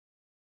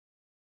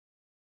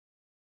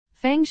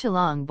Feng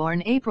Shilong,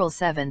 born April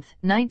 7,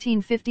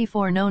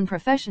 1954, known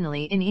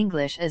professionally in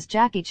English as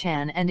Jackie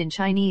Chan and in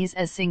Chinese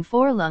as Sing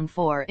 4 Lung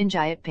 4 in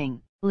Jiatping,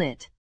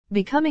 lit.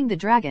 Becoming the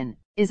Dragon,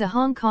 is a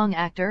Hong Kong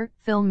actor,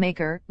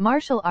 filmmaker,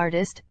 martial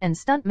artist, and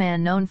stuntman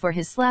known for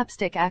his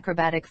slapstick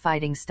acrobatic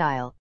fighting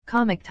style,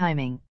 comic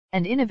timing,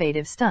 and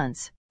innovative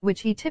stunts,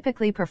 which he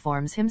typically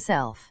performs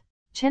himself.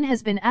 Chen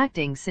has been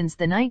acting since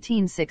the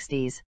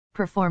 1960s,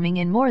 performing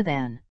in more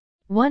than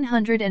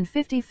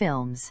 150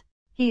 films.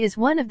 He is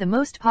one of the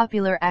most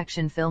popular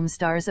action film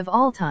stars of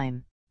all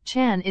time.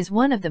 Chan is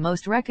one of the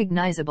most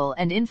recognizable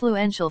and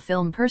influential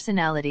film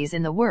personalities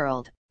in the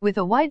world, with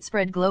a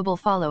widespread global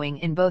following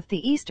in both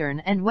the Eastern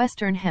and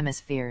Western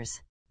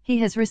hemispheres. He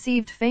has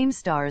received fame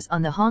stars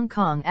on the Hong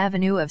Kong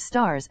Avenue of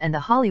Stars and the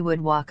Hollywood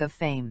Walk of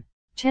Fame.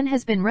 Chen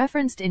has been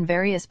referenced in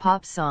various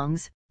pop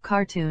songs,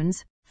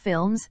 cartoons,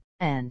 films,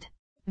 and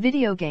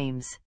video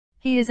games.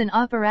 He is an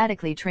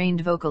operatically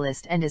trained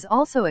vocalist and is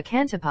also a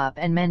cantopop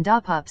and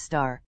mandopop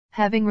star,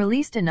 having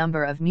released a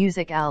number of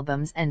music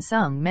albums and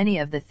sung many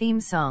of the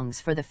theme songs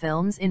for the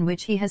films in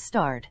which he has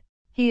starred.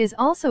 He is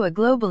also a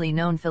globally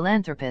known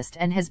philanthropist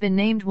and has been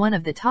named one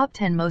of the top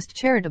 10 most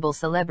charitable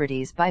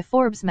celebrities by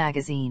Forbes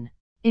magazine.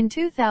 In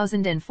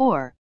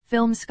 2004,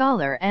 film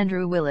scholar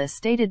Andrew Willis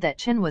stated that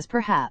Chen was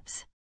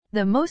perhaps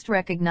the most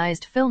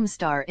recognized film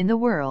star in the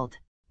world.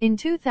 In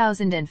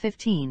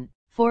 2015,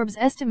 Forbes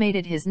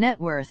estimated his net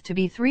worth to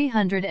be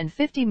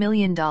 $350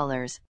 million,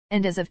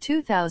 and as of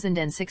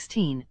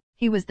 2016,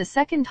 he was the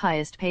second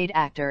highest paid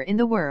actor in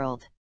the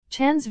world.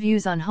 Chan's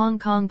views on Hong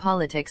Kong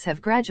politics have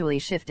gradually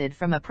shifted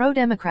from a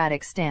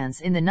pro-democratic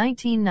stance in the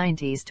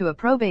 1990s to a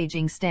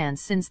pro-Beijing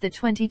stance since the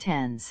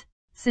 2010s.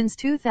 Since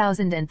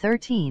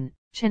 2013,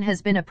 Chen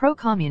has been a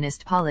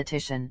pro-communist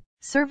politician,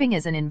 serving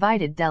as an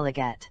invited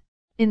delegate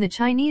in the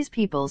Chinese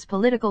People's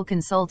Political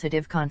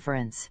Consultative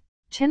Conference.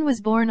 Chen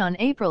was born on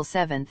April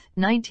 7,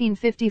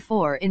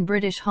 1954 in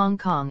British Hong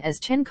Kong as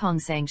Chen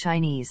Kongsang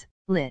Chinese,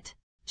 lit.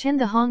 Chen,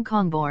 the Hong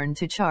Kong-born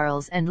to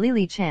Charles and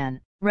Lily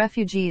Chan,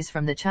 refugees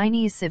from the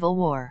Chinese Civil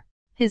War.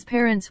 His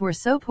parents were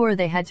so poor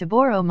they had to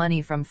borrow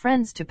money from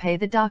friends to pay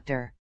the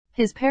doctor.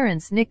 His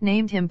parents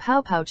nicknamed him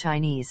Pow Pow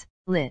Chinese,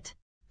 lit.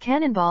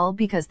 Cannonball,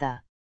 because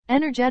the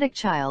energetic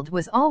child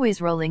was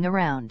always rolling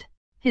around.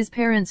 His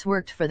parents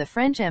worked for the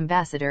French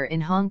ambassador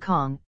in Hong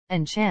Kong,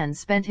 and Chan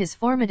spent his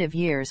formative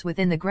years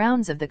within the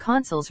grounds of the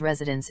consul's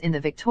residence in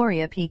the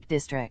Victoria Peak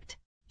district.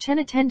 Chen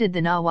attended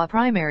the Nawa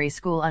Primary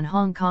School on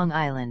Hong Kong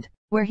Island,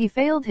 where he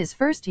failed his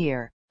first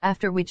year,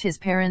 after which his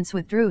parents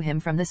withdrew him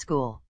from the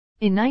school.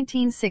 In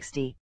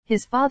 1960,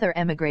 his father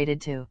emigrated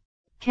to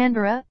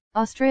Canberra,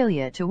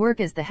 Australia to work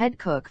as the head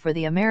cook for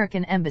the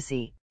American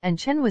Embassy, and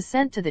Chen was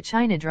sent to the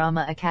China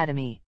Drama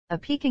Academy, a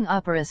Peking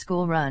opera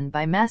school run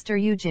by Master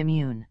Yu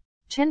Jimyun.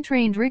 Chen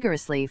trained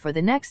rigorously for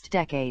the next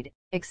decade,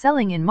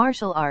 excelling in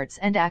martial arts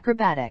and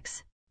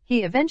acrobatics.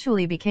 He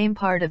eventually became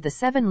part of the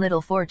Seven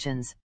Little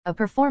Fortunes, a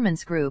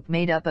performance group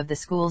made up of the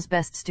school's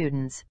best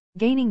students,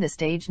 gaining the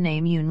stage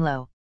name Yun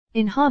Lo.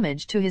 In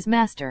homage to his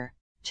master,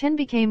 Chen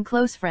became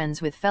close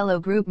friends with fellow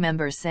group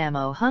members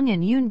Sammo Hung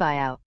and Yun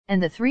Biao,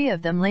 and the three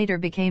of them later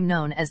became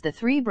known as the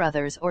Three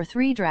Brothers or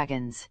Three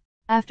Dragons.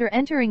 After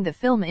entering the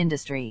film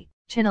industry,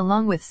 Chen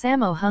along with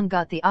Sammo Hung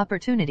got the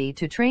opportunity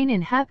to train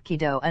in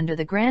Hapkido under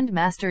the Grand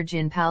Master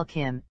Jin Pal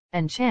Kim,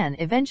 and Chen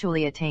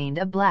eventually attained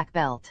a black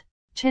belt.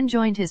 Chen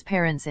joined his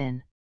parents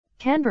in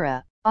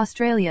Canberra,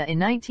 Australia in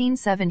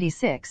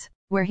 1976,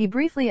 where he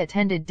briefly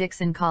attended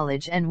Dixon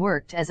College and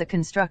worked as a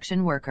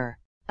construction worker.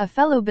 A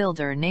fellow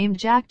builder named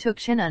Jack took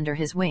Chen under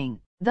his wing,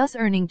 thus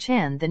earning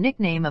Chen the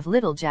nickname of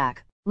Little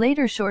Jack,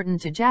 later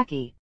shortened to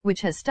Jackie,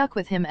 which has stuck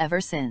with him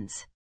ever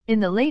since. In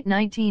the late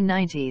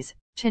 1990s,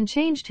 Chen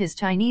changed his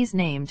Chinese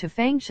name to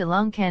Feng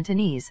Shilong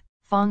Cantonese,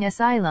 Fong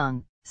Si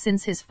Lung,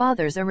 since his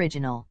father's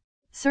original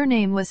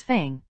surname was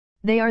Feng.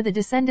 They are the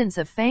descendants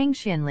of Feng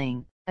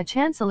Xianling, a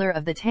chancellor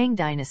of the Tang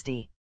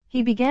dynasty.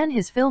 He began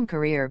his film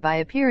career by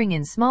appearing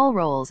in small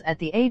roles at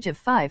the age of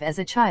 5 as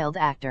a child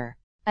actor.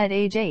 At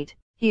age 8,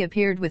 he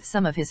appeared with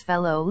some of his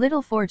fellow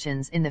Little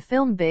Fortunes in the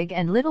film Big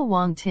and Little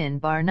Wong Tin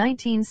Bar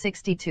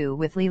 1962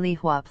 with Li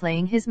Lihua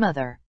playing his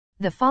mother.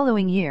 The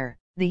following year,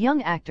 the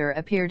young actor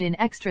appeared in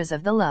Extras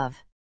of the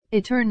Love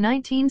Etern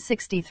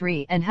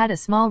 1963 and had a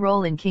small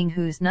role in King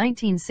Hu's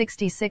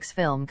 1966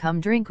 film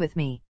Come Drink With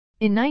Me.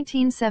 In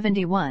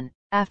 1971,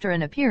 after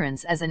an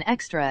appearance as an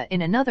extra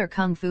in another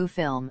kung fu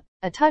film,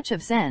 A Touch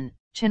of Zen,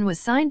 Chen was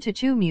signed to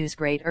Chu Mu's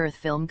Great Earth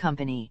Film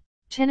Company.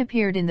 Chen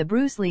appeared in the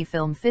Bruce Lee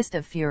film Fist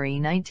of Fury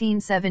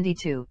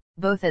 1972,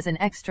 both as an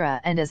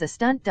extra and as a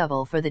stunt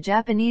double for the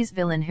Japanese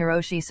villain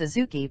Hiroshi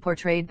Suzuki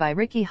portrayed by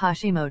Riki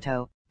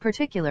Hashimoto,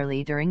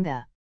 particularly during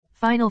the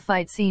final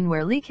fight scene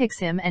where Lee kicks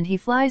him and he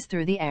flies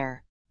through the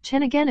air.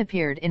 Chen again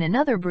appeared in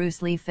another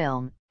Bruce Lee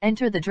film,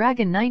 Enter the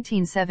Dragon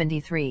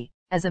 1973,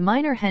 as a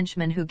minor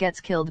henchman who gets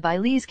killed by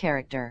Lee's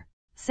character.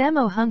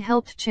 Sammo Hung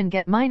helped Chen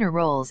get minor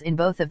roles in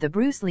both of the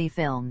Bruce Lee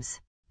films.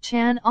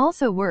 Chan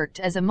also worked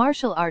as a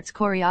martial arts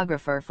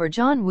choreographer for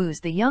John Woo's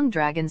The Young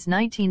Dragons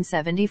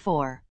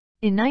 1974.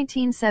 In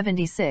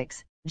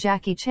 1976,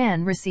 Jackie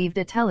Chan received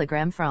a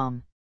telegram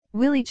from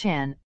Willie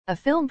Chan, a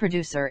film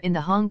producer in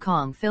the Hong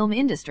Kong film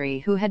industry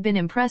who had been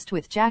impressed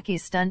with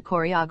Jackie's stunt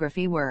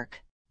choreography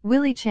work.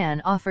 Willie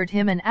Chan offered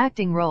him an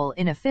acting role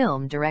in a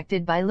film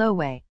directed by Lo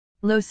Wei.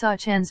 Lo saw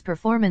Chan's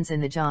performance in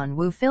the John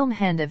Woo film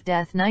Hand of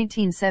Death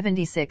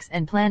 1976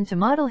 and planned to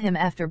model him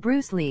after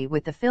Bruce Lee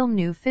with the film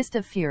New Fist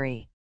of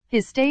Fury.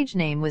 His stage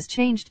name was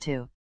changed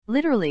to,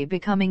 literally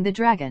becoming the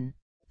Dragon,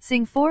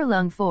 Sing 4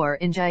 Lung 4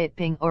 in Jiat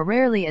Ping or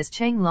rarely as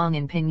Cheng Long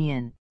in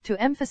Pinyin, to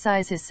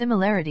emphasize his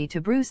similarity to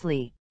Bruce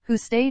Lee,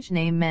 whose stage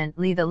name meant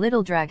Li the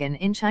Little Dragon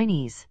in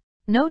Chinese.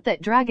 Note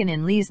that dragon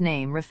in Li's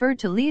name referred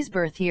to Li's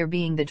birth year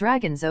being the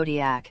dragon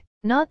zodiac,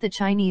 not the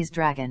Chinese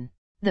dragon.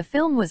 The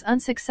film was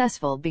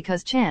unsuccessful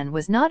because Chan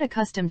was not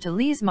accustomed to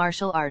Li's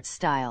martial arts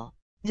style.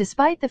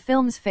 Despite the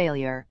film's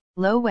failure,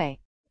 Lo Wei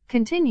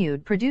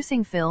continued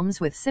producing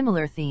films with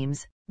similar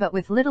themes, but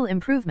with little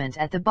improvement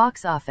at the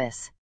box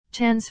office.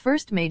 Chan's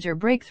first major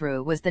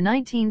breakthrough was the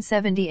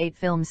 1978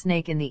 film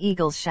Snake in the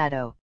Eagle's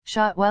Shadow,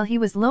 shot while he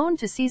was loaned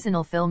to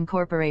Seasonal Film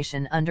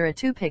Corporation under a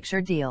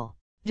two-picture deal.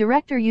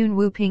 Director Yuen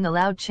Woo-ping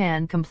allowed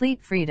Chan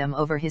complete freedom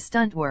over his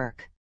stunt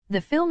work.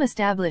 The film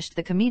established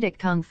the comedic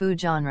kung fu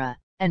genre,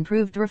 and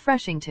proved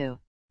refreshing to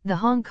the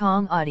Hong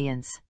Kong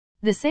audience.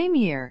 The same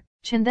year,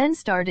 Chan then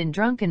starred in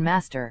Drunken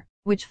Master,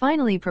 which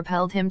finally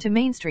propelled him to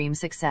mainstream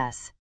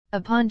success.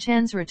 Upon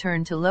Chan's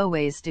return to Lo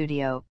Wei's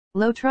studio,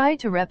 Lo tried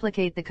to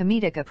replicate the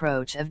comedic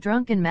approach of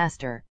Drunken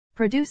Master,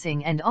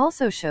 producing and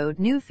also showed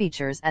new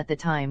features at the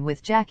time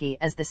with Jackie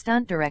as the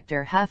stunt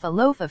director, Half a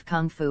Loaf of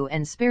Kung Fu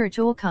and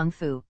Spiritual Kung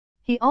Fu.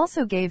 He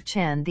also gave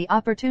Chan the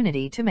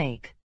opportunity to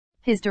make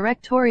his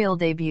directorial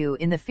debut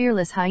in The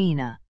Fearless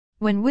Hyena.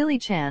 When Willie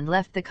Chan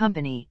left the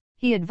company,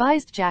 he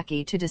advised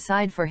Jackie to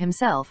decide for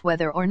himself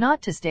whether or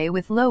not to stay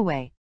with Lo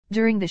Wei.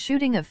 During the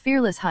shooting of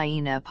Fearless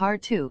Hyena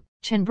Part 2,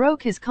 Chan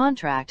broke his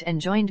contract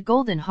and joined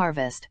Golden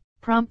Harvest,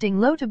 prompting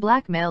Lo to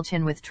blackmail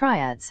Chan with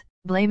triads,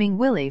 blaming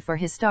Willie for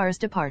his star's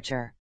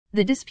departure.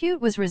 The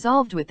dispute was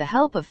resolved with the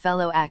help of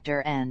fellow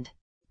actor and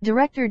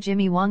director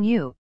Jimmy Wong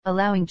Yu,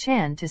 allowing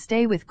Chan to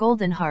stay with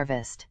Golden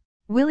Harvest.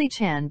 Willie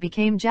Chan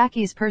became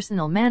Jackie's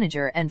personal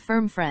manager and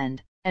firm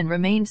friend, and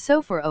remained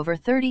so for over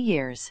 30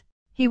 years.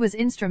 He was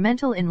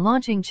instrumental in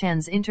launching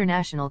Chan's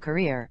international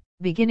career,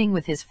 beginning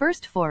with his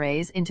first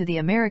forays into the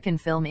American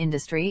film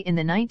industry in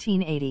the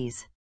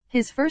 1980s.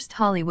 His first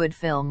Hollywood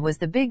film was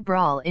The Big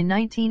Brawl in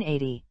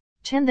 1980.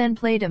 Chan then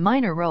played a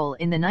minor role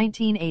in the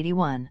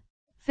 1981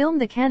 film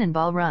The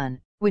Cannonball Run,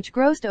 which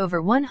grossed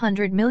over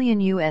 $100 million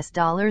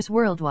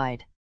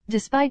worldwide.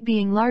 Despite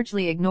being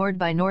largely ignored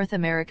by North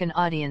American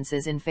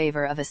audiences in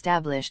favor of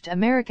established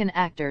American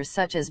actors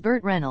such as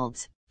Burt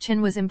Reynolds,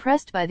 Chan was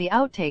impressed by the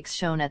outtakes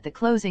shown at the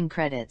closing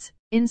credits,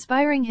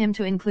 inspiring him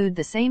to include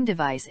the same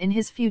device in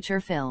his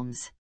future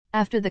films.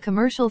 After the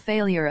commercial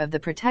failure of The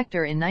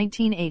Protector in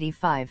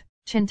 1985,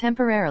 Chan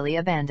temporarily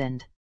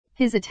abandoned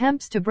his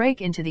attempts to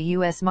break into the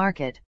U.S.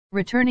 market,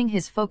 returning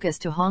his focus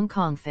to Hong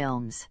Kong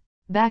films.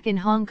 Back in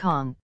Hong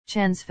Kong,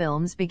 Chan's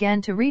films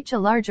began to reach a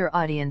larger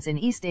audience in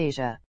East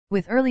Asia,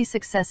 with early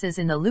successes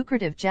in the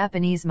lucrative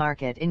Japanese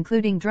market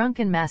including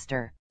Drunken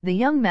Master, The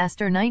Young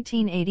Master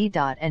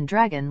 1980. And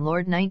Dragon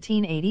Lord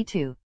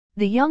 1982.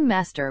 The Young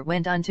Master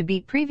went on to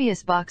beat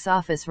previous box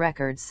office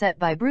records set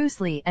by Bruce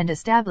Lee and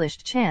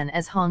established Chan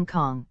as Hong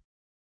Kong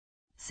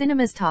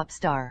cinema's top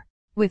star.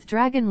 With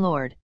Dragon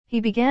Lord,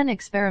 he began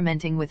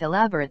experimenting with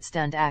elaborate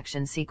stunt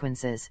action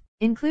sequences,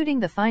 including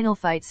the final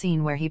fight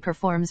scene where he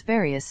performs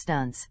various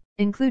stunts,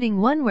 including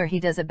one where he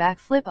does a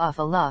backflip off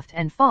a loft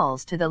and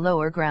falls to the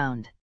lower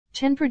ground.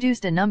 Chan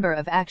produced a number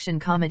of action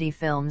comedy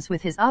films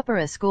with his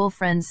opera school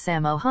friends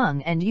Sammo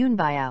Hung and Yun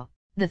Biao.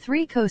 The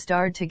three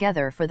co-starred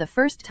together for the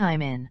first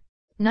time in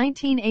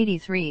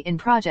 1983 in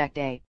Project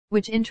A,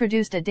 which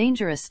introduced a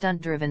dangerous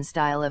stunt-driven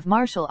style of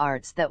martial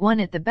arts that won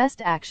it the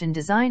Best Action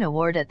Design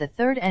Award at the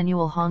 3rd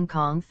Annual Hong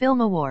Kong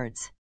Film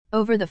Awards.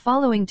 Over the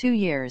following 2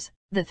 years,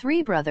 the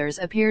three brothers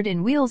appeared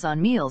in Wheels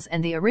on Meals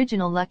and the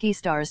original Lucky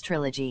Stars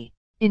trilogy.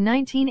 In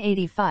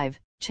 1985,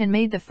 Chan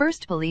made the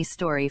first police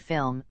story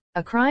film,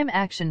 a crime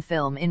action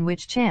film in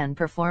which Chan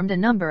performed a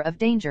number of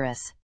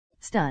dangerous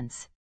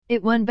stunts.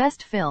 It won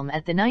Best Film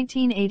at the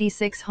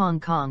 1986 Hong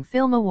Kong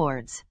Film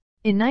Awards.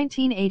 In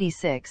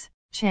 1986,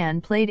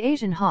 Chan played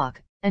Asian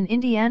Hawk, an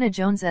Indiana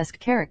Jones-esque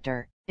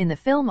character, in the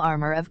film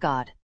Armor of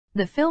God.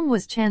 The film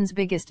was Chan's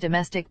biggest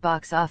domestic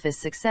box office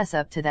success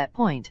up to that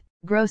point,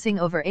 grossing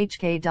over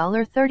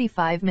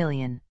 $35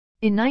 million.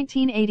 In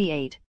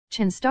 1988,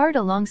 Chan starred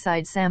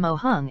alongside Sammo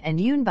Hung and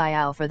Yun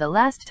Biao for the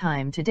last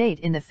time to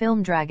date in the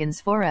film Dragons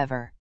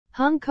Forever.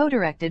 Hung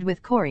co-directed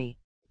with Corey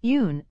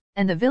Yun,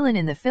 and the villain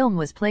in the film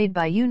was played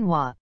by Yun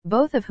Hua,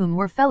 both of whom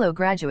were fellow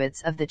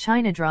graduates of the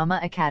China Drama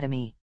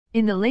Academy.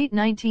 In the late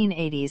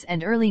 1980s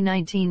and early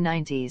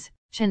 1990s,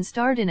 Chan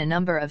starred in a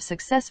number of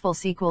successful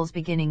sequels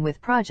beginning with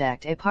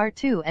Project A Part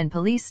 2 and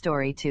Police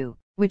Story 2,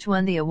 which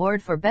won the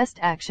award for Best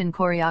Action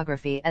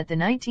Choreography at the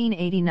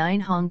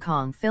 1989 Hong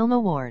Kong Film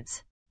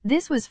Awards.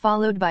 This was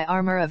followed by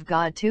Armor of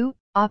God 2,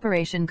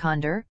 Operation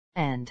Condor,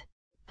 and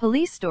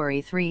Police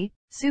Story 3,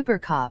 Super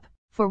Cop,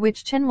 for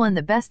which Chen won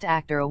the Best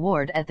Actor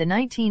award at the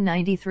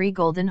 1993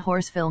 Golden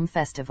Horse Film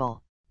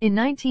Festival. In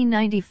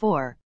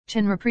 1994,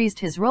 Chen reprised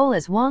his role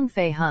as Wang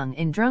Fei-hung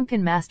in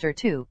Drunken Master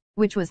 2,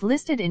 which was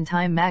listed in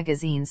Time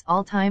magazine's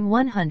all-time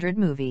 100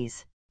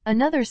 movies.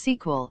 Another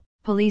sequel,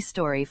 Police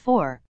Story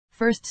 4,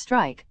 First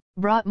Strike,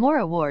 brought more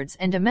awards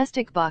and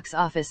domestic box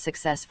office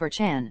success for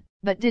Chan,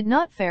 but did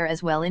not fare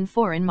as well in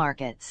foreign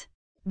markets.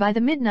 By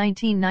the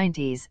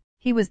mid-1990s,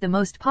 he was the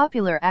most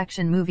popular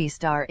action movie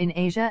star in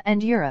Asia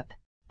and Europe.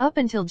 Up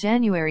until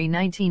January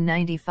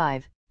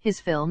 1995, his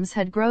films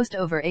had grossed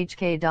over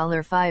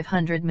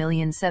 $500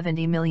 million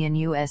 $70 million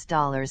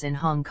in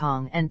Hong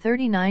Kong and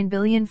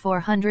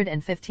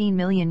 $39,415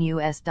 million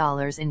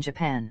in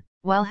Japan,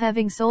 while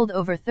having sold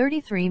over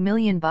 33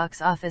 million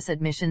box office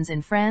admissions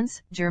in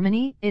France,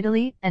 Germany,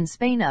 Italy, and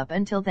Spain up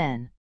until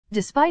then.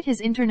 Despite his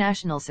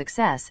international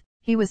success,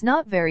 he was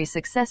not very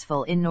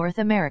successful in North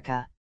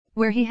America,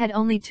 where he had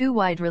only two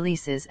wide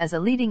releases as a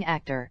leading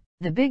actor,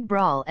 The Big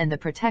Brawl and The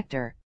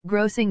Protector,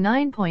 grossing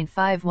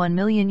 $9.51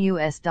 million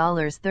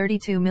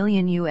 $32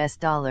 million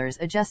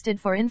adjusted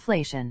for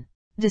inflation.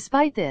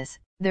 Despite this,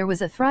 there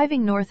was a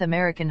thriving North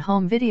American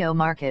home video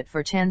market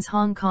for Chen's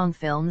Hong Kong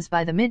films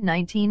by the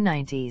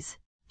mid-1990s.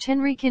 Chen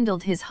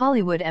rekindled his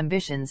Hollywood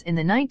ambitions in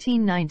the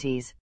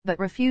 1990s, but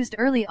refused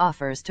early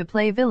offers to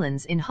play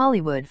villains in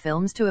Hollywood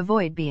films to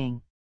avoid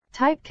being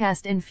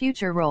typecast in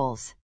future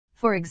roles.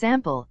 For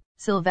example,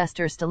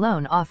 Sylvester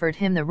Stallone offered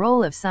him the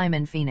role of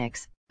Simon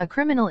Phoenix, a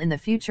criminal in the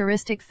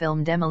futuristic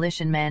film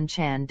Demolition Man.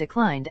 Chan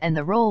declined and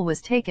the role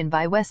was taken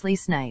by Wesley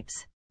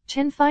Snipes.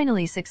 Chen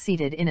finally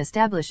succeeded in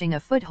establishing a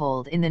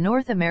foothold in the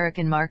North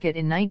American market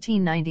in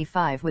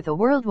 1995 with a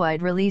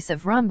worldwide release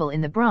of Rumble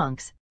in the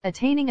Bronx,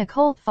 attaining a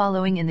cult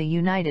following in the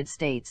United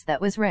States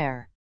that was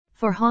rare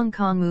for Hong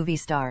Kong movie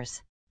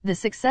stars. The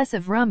success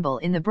of Rumble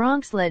in the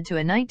Bronx led to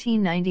a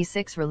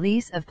 1996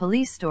 release of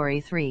Police Story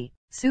 3,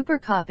 Super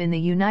Cop in the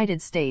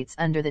United States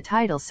under the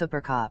title Super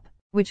Cop,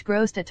 which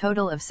grossed a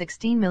total of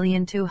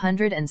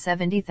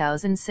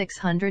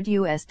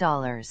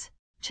 $16,270,600.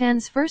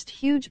 Chan's first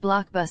huge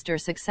blockbuster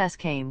success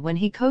came when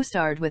he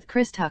co-starred with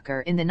Chris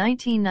Tucker in the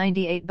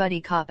 1998 buddy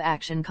cop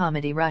action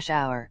comedy Rush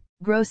Hour,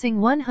 grossing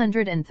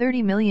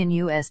 $130 million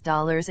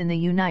in the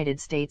United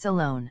States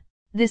alone.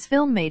 This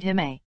film made him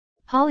a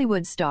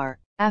Hollywood star,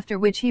 after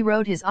which he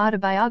wrote his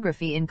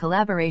autobiography in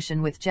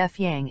collaboration with Jeff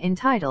Yang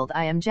entitled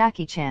I Am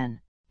Jackie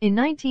Chan. In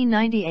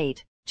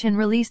 1998, Chen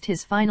released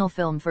his final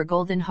film for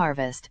Golden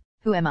Harvest,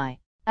 Who Am I?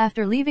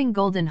 After leaving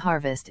Golden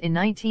Harvest in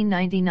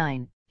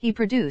 1999, he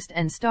produced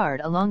and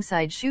starred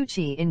alongside Shu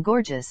Qi in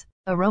Gorgeous,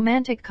 a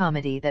romantic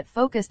comedy that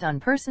focused on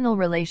personal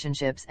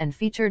relationships and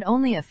featured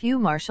only a few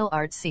martial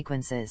arts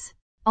sequences.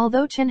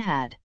 Although Chen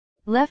had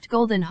left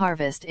Golden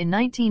Harvest in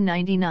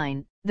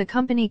 1999, the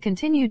company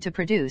continued to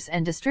produce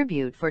and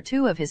distribute for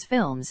two of his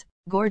films,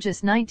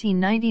 Gorgeous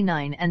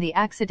 1999 and The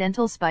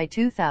Accidental Spy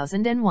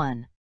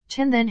 2001.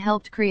 Chen then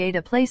helped create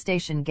a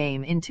PlayStation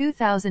game in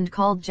 2000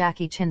 called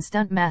Jackie Chan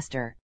Stunt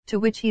Master,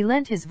 to which he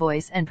lent his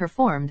voice and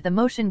performed the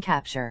motion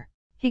capture.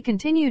 He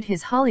continued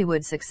his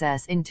Hollywood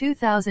success in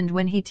 2000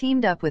 when he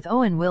teamed up with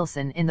Owen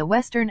Wilson in the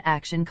Western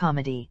action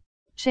comedy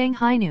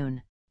Shanghai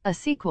Noon. A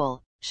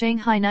sequel,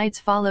 Shanghai Nights,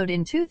 followed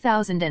in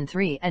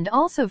 2003 and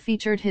also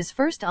featured his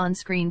first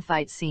on-screen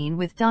fight scene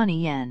with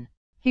Donnie Yen.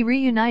 He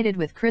reunited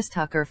with Chris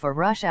Tucker for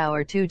Rush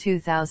Hour 2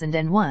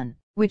 2001,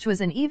 which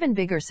was an even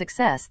bigger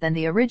success than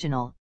the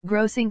original,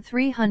 grossing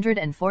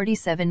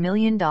 $347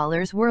 million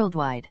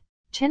worldwide.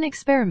 Chen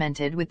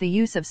experimented with the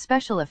use of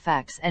special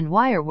effects and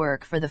wire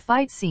work for the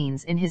fight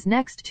scenes in his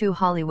next two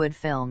Hollywood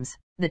films,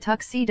 The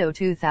Tuxedo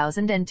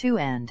 2002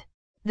 and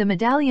The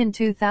Medallion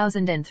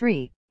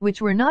 2003, which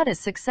were not as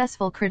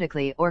successful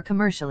critically or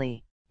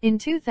commercially. In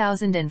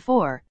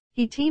 2004,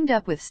 he teamed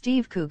up with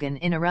Steve Coogan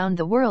in Around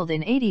the World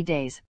in 80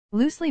 Days,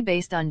 loosely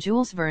based on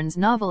Jules Verne's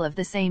novel of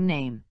the same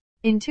name.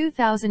 In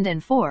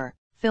 2004,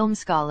 film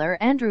scholar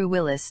Andrew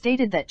Willis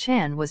stated that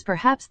Chan was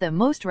perhaps the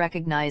most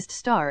recognized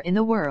star in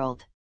the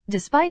world.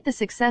 Despite the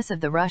success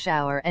of the Rush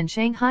Hour and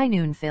Shanghai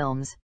Noon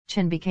films,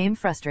 Chen became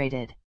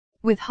frustrated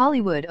with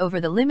Hollywood over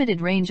the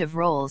limited range of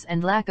roles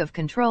and lack of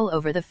control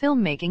over the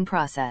filmmaking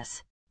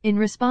process. In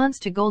response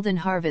to Golden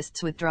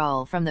Harvest's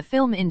withdrawal from the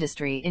film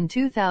industry in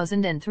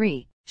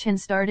 2003, Chen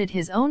started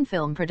his own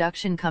film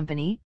production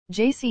company,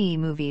 JCE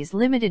Movies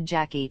Limited,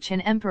 Jackie Chan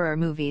Emperor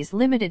Movies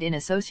Limited, in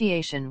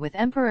association with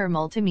Emperor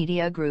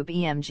Multimedia Group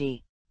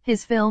EMG.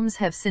 His films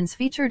have since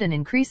featured an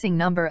increasing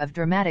number of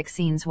dramatic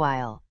scenes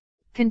while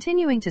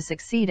continuing to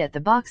succeed at the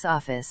box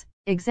office.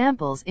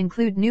 Examples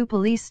include New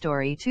Police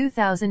Story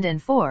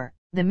 2004,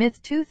 The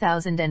Myth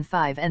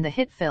 2005 and the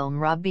hit film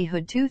Robin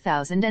Hood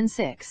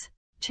 2006.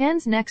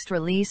 Chan's next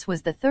release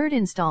was the third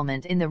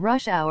installment in the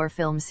Rush Hour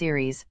film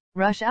series,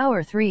 Rush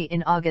Hour 3,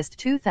 in August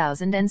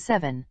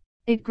 2007.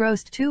 It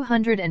grossed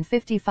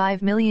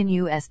 $255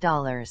 million.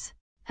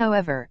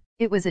 However,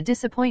 it was a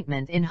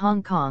disappointment in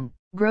Hong Kong,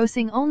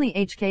 grossing only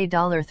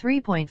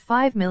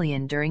 $3.5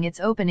 million during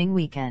its opening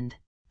weekend.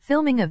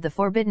 Filming of The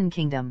Forbidden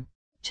Kingdom.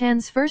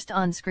 Chan's first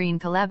on-screen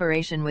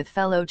collaboration with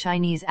fellow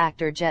Chinese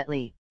actor Jet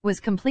Li, was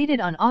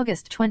completed on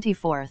August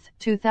 24,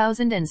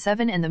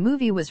 2007, and the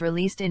movie was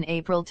released in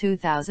April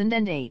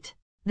 2008.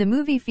 The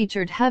movie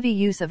featured heavy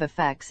use of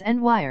effects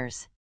and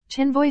wires.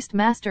 Chen voiced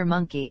Master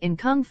Monkey in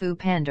Kung Fu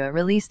Panda,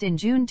 released in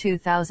June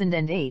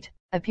 2008,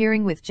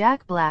 appearing with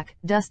Jack Black,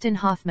 Dustin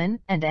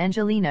Hoffman, and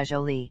Angelina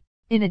Jolie.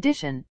 In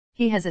addition,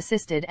 he has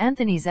assisted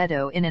Anthony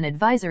Zeddo in an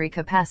advisory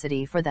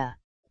capacity for the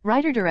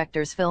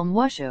writer-director's film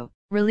Wushu,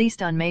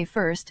 released on May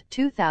 1,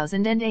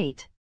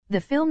 2008. The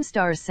film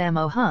stars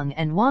Sammo Hung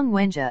and Wang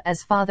Wenjie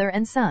as father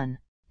and son.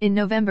 In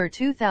November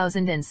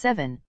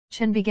 2007,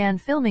 Chen began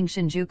filming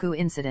Shinjuku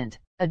Incident,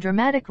 a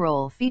dramatic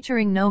role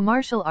featuring no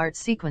martial arts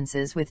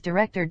sequences with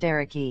director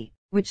Derek Yee,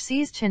 which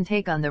sees Chen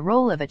take on the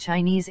role of a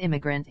Chinese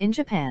immigrant in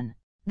Japan.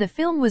 The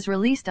film was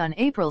released on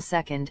April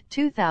 2,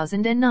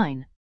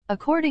 2009.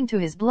 According to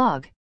his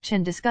blog,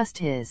 Chen discussed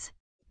his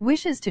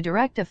wishes to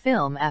direct a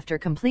film after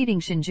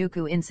completing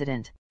Shinjuku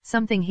Incident,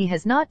 something he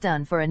has not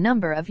done for a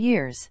number of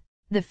years.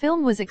 The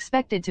film was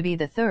expected to be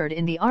the third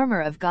in the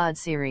Armor of God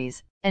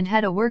series, and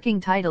had a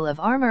working title of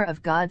Armor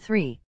of God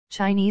 3,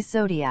 Chinese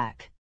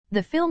Zodiac.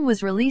 The film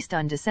was released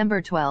on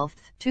December 12,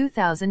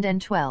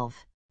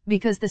 2012.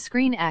 Because the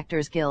Screen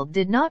Actors Guild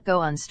did not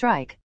go on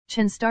strike,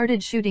 Chen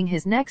started shooting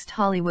his next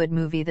Hollywood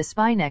movie, The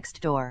Spy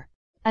Next Door,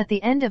 at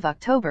the end of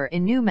October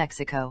in New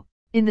Mexico.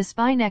 In The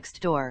Spy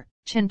Next Door,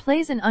 Chen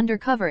plays an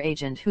undercover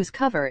agent whose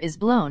cover is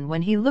blown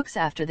when he looks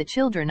after the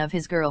children of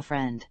his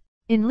girlfriend.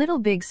 In Little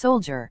Big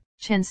Soldier,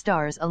 Chen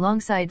stars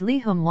alongside Li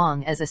Hum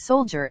Wang as a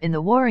soldier in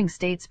the Warring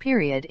States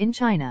period in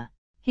China.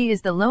 He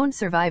is the lone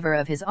survivor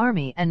of his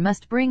army and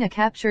must bring a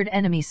captured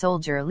enemy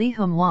soldier Li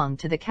Hum Wang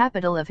to the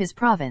capital of his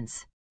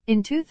province.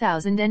 In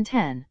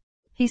 2010,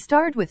 he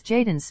starred with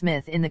Jaden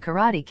Smith in The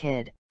Karate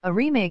Kid, a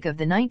remake of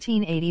the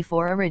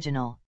 1984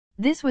 original.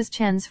 This was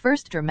Chen's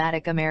first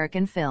dramatic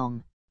American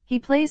film. He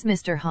plays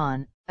Mr.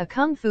 Han, a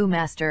kung fu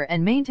master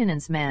and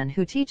maintenance man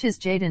who teaches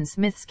Jaden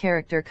Smith's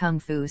character kung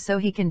fu so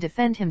he can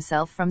defend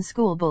himself from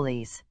school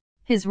bullies.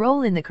 His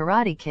role in The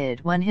Karate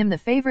Kid won him the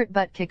Favorite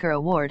Butt Kicker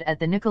Award at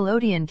the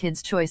Nickelodeon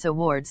Kids' Choice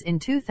Awards in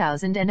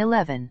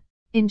 2011.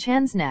 In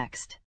Chen's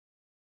next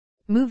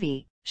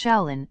movie,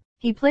 Shaolin,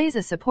 he plays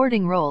a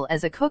supporting role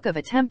as a cook of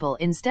a temple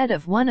instead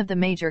of one of the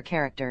major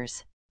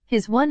characters.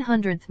 His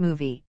 100th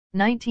movie,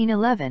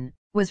 1911,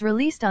 was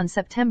released on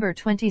September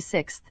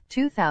 26,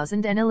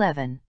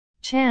 2011.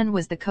 Chen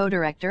was the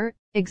co-director,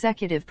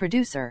 executive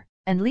producer,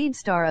 and lead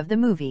star of the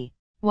movie.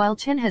 While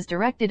Chen has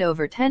directed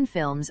over 10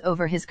 films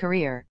over his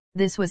career,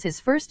 this was his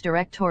first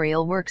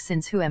directorial work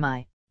since Who Am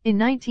I? In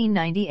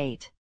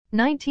 1998.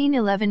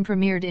 1911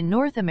 premiered in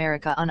North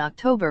America on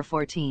October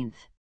 14.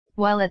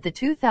 While at the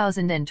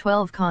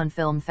 2012 Cannes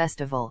Film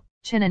Festival,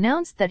 Chen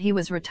announced that he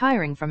was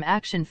retiring from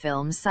action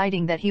films,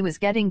 citing that he was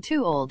getting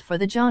too old for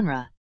the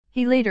genre.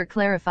 He later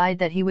clarified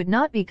that he would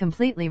not be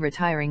completely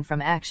retiring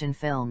from action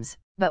films,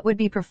 but would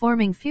be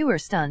performing fewer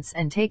stunts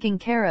and taking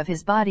care of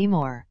his body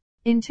more.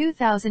 In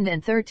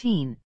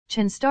 2013,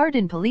 Chen starred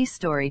in Police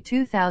Story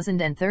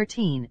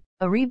 2013,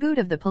 a reboot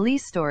of the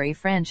Police Story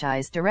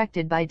franchise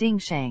directed by Ding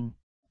Sheng,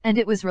 and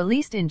it was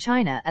released in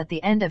China at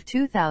the end of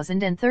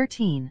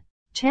 2013.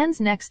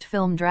 Chan's next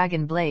film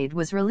Dragon Blade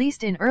was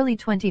released in early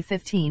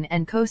 2015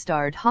 and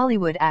co-starred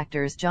Hollywood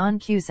actors John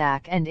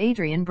Cusack and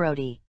Adrian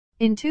Brody.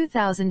 In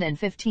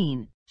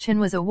 2015, Chen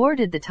was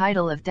awarded the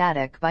title of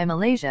Datuk by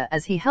Malaysia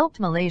as he helped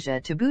Malaysia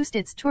to boost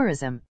its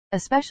tourism,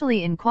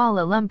 especially in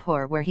Kuala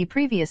Lumpur where he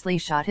previously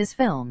shot his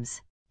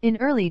films. In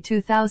early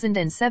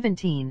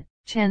 2017,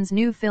 Chen's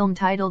new film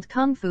titled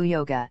Kung Fu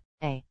Yoga,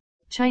 a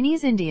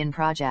Chinese-Indian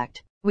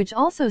project, which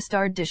also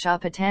starred Disha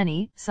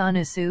Patani,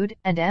 Sanu Sood,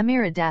 and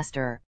Amira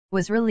Dastur,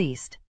 was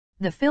released.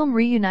 The film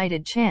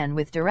reunited Chen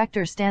with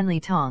director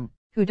Stanley Tong,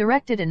 who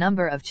directed a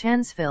number of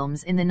Chen's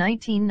films in the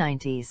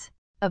 1990s.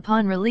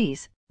 Upon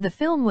release, the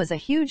film was a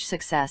huge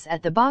success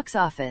at the box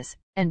office,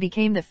 and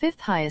became the fifth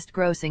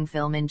highest-grossing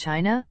film in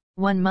China,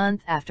 1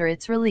 month after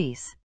its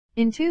release.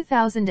 In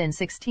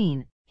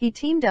 2016, he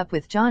teamed up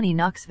with Johnny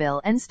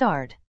Knoxville and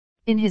starred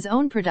in his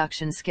own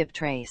production Skip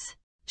Trace.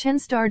 Chen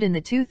starred in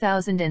the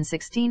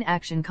 2016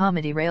 action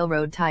comedy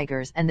Railroad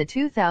Tigers and the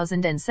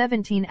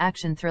 2017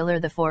 action thriller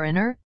The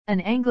Foreigner, an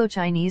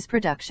Anglo-Chinese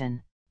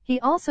production. He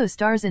also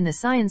stars in the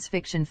science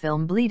fiction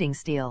film Bleeding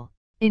Steel.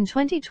 In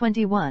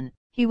 2021,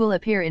 he will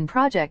appear in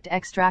Project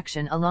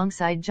Extraction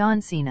alongside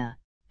John Cena.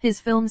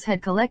 His films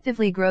had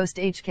collectively grossed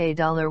HK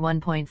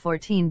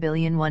 $1.14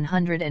 billion,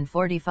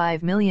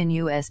 $145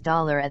 million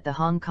at the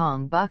Hong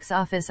Kong box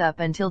office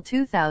up until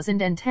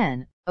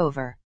 2010,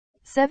 over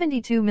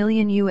 $72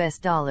 million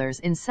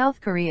in South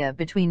Korea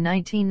between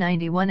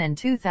 1991 and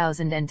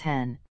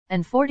 2010,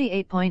 and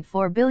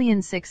 $48.4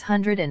 billion,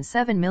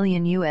 $607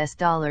 million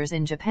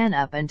in Japan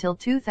up until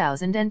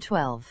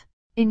 2012.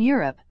 In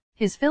Europe,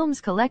 his films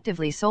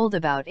collectively sold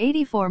about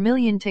 84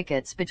 million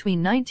tickets between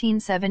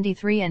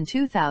 1973 and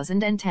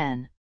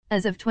 2010.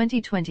 As of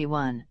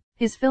 2021,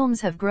 his films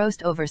have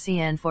grossed over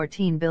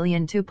 $14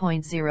 billion,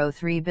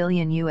 $2.03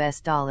 billion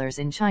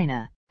in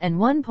China, and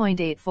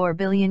 $1.84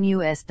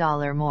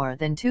 billion more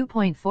than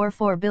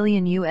 $2.44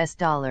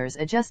 billion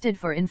adjusted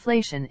for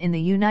inflation in the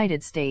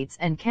United States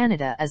and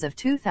Canada as of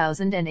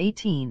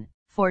 2018.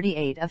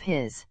 48 of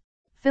his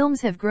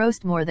films have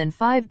grossed more than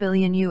 $5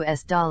 billion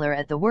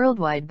at the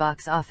worldwide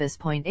box office.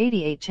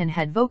 88 Chen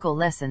had vocal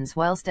lessons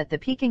whilst at the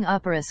Peking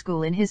Opera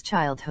School in his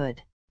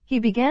childhood. He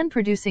began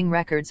producing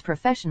records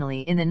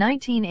professionally in the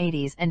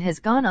 1980s and has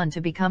gone on to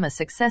become a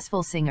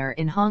successful singer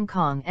in Hong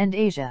Kong and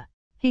Asia.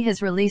 He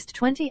has released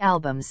 20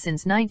 albums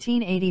since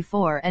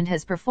 1984 and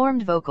has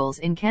performed vocals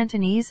in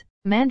Cantonese,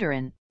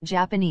 Mandarin,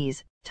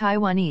 Japanese,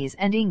 Taiwanese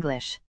and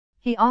English.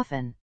 He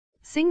often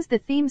sings the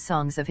theme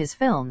songs of his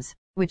films,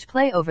 which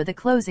play over the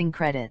closing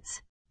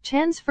credits.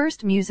 Chan's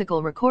first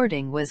musical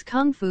recording was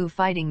Kung Fu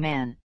Fighting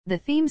Man. The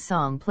theme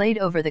song played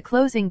over the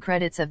closing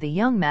credits of The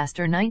Young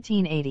Master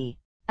 1980.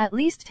 At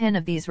least 10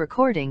 of these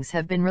recordings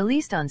have been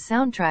released on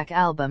soundtrack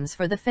albums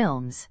for the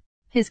films.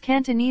 His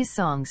Cantonese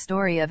song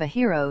Story of a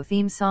Hero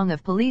theme song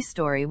of Police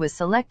Story was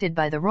selected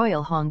by the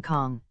Royal Hong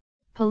Kong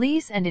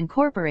Police and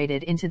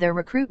incorporated into their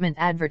recruitment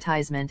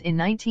advertisement in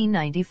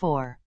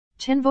 1994.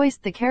 Chen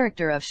voiced the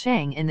character of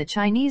Shang in the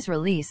Chinese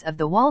release of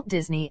the Walt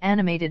Disney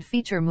animated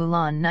feature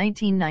Mulan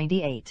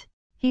 1998.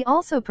 He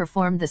also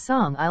performed the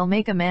song I'll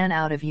Make a Man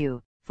Out of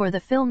You for the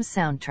film's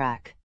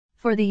soundtrack.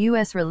 For the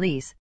US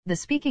release, the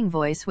speaking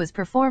voice was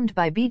performed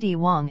by B.D.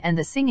 Wong and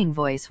the singing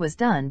voice was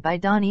done by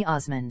Donny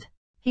Osmond.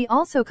 He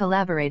also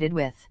collaborated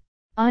with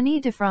Ani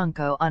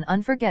DeFranco on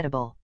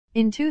Unforgettable.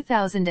 In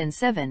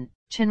 2007,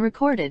 Chen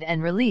recorded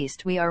and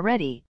released We Are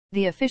Ready,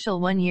 the official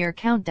one-year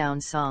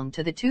countdown song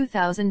to the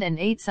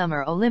 2008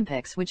 Summer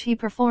Olympics, which he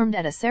performed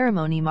at a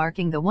ceremony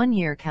marking the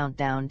one-year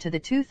countdown to the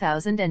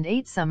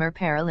 2008 Summer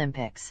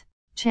Paralympics.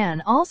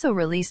 Chan also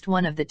released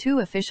one of the two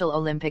official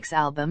Olympics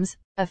albums,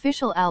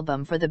 official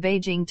album for the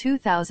Beijing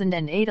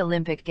 2008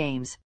 Olympic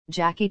Games,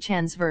 Jackie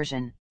Chan's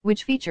version,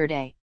 which featured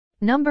a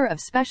number of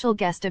special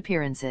guest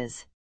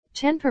appearances.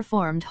 Chen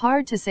performed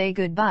Hard to Say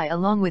Goodbye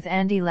along with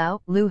Andy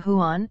Lau, Lu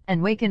Huan,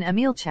 and Waken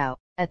Emil Chow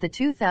at the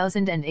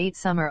 2008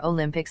 Summer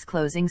Olympics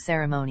closing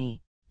ceremony.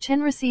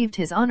 Chen received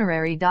his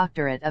honorary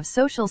doctorate of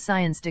social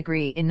science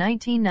degree in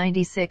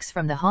 1996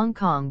 from the Hong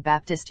Kong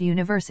Baptist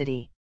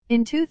University.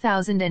 In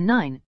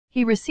 2009,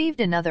 he received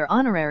another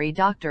honorary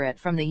doctorate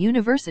from the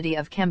University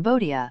of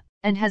Cambodia,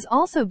 and has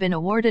also been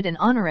awarded an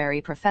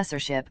honorary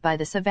professorship by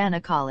the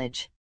Savannah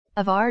College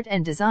of Art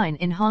and Design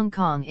in Hong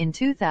Kong in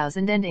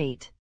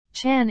 2008.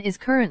 Chan is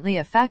currently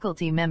a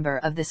faculty member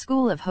of the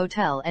School of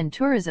Hotel and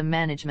Tourism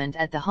Management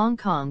at the Hong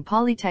Kong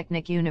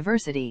Polytechnic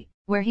University,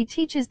 where he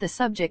teaches the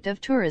subject of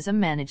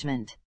tourism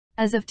management.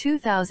 As of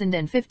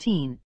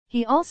 2015,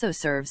 he also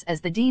serves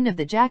as the Dean of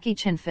the Jackie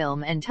Chan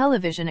Film and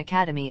Television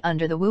Academy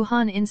under the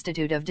Wuhan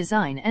Institute of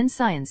Design and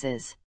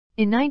Sciences.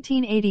 In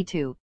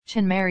 1982,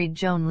 Chen married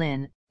Joan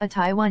Lin, a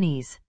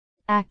Taiwanese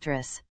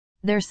actress.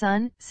 Their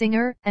son,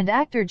 singer, and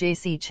actor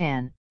J.C.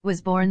 Chan,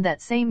 was born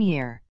that same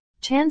year.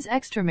 Chan's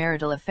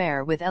extramarital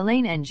affair with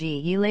Elaine Ng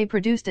Yilei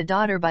produced a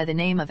daughter by the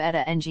name of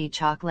Etta Ng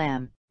Chok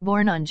Lam,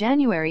 born on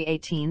January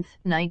 18,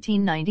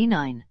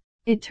 1999.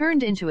 It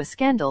turned into a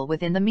scandal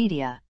within the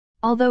media.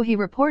 Although he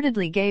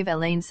reportedly gave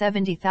Elaine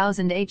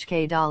 70,000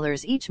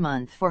 HK each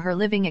month for her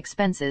living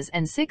expenses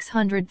and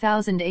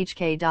 600,000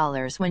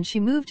 HK when she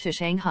moved to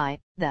Shanghai,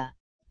 the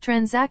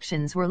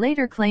transactions were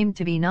later claimed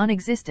to be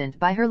non-existent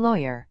by her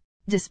lawyer.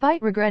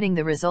 Despite regretting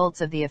the results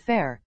of the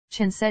affair,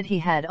 Chen said he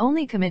had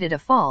only committed a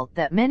fault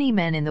that many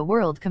men in the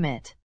world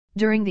commit.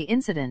 During the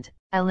incident,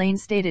 Elaine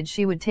stated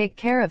she would take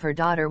care of her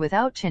daughter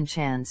without Chen.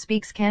 Chan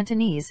speaks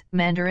Cantonese,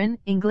 Mandarin,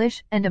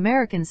 English, and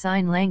American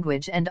Sign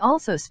Language and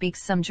also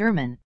speaks some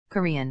German,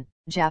 Korean,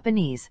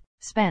 Japanese,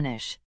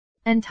 Spanish,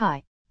 and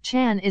Thai.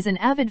 Chan is an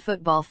avid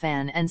football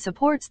fan and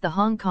supports the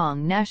Hong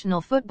Kong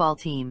national football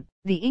team,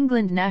 the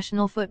England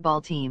national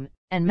football team,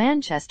 and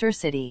Manchester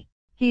City.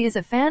 He is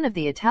a fan of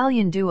the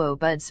Italian duo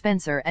Bud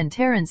Spencer and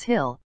Terence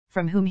Hill,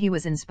 from whom he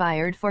was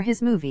inspired for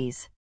his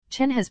movies.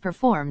 Chen has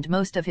performed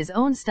most of his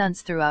own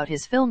stunts throughout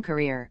his film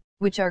career,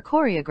 which are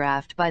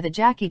choreographed by the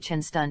Jackie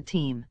Chan stunt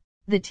team.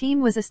 The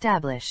team was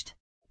established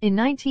in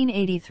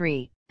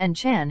 1983, and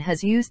Chan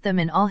has used them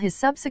in all his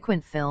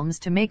subsequent films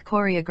to make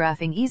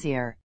choreographing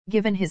easier,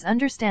 given his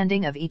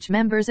understanding of each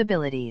member's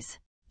abilities.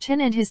 Chen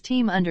and his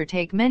team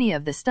undertake many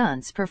of the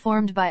stunts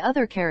performed by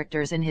other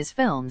characters in his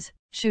films,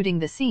 shooting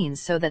the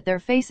scenes so that their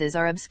faces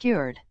are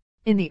obscured.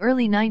 In the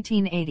early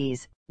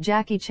 1980s,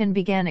 Jackie Chan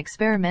began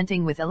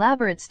experimenting with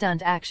elaborate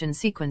stunt action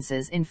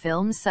sequences in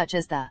films such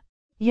as The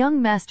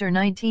Young Master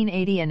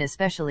 1980 and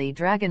especially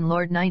Dragon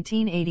Lord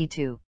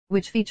 1982,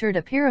 which featured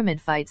a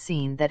pyramid fight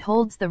scene that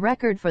holds the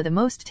record for the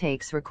most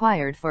takes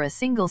required for a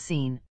single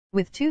scene,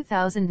 with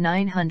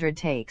 2,900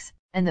 takes,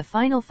 and the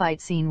final fight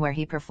scene where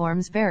he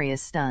performs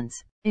various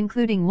stunts,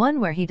 including one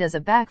where he does a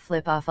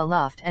backflip off a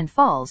loft and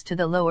falls to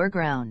the lower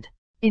ground.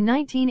 In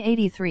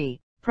 1983,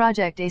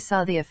 Project A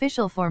saw the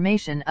official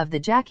formation of the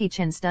Jackie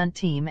Chan stunt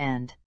team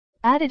and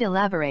added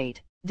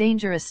elaborate,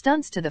 dangerous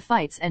stunts to the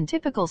fights and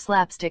typical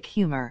slapstick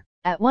humor.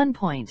 At one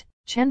point,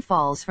 Chen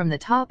falls from the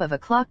top of a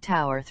clock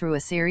tower through a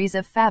series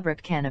of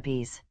fabric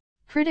canopies.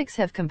 Critics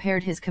have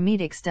compared his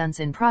comedic stunts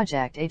in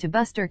Project A to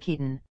Buster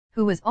Keaton,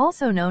 who was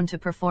also known to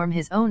perform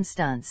his own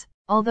stunts,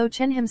 although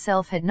Chen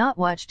himself had not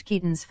watched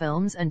Keaton's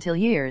films until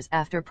years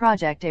after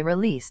Project A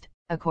released,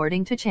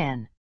 according to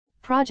Chen.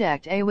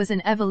 Project A was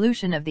an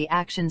evolution of the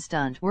action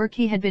stunt work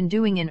he had been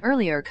doing in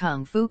earlier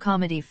kung fu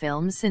comedy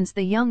films since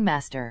The Young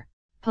Master.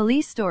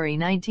 Police Story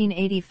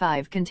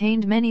 1985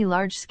 contained many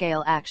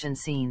large-scale action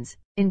scenes,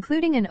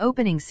 including an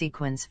opening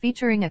sequence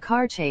featuring a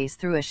car chase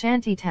through a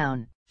shanty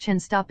town, Chen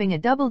stopping a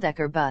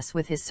double-decker bus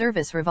with his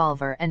service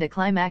revolver, and a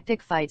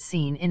climactic fight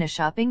scene in a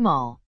shopping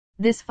mall.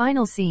 This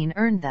final scene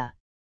earned the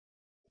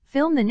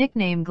film the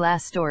nickname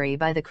Glass Story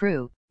by the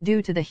crew,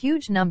 due to the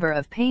huge number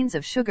of panes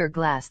of sugar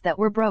glass that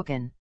were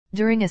broken.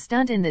 During a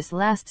stunt in this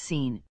last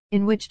scene,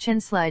 in which Chen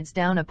slides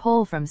down a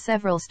pole from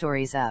several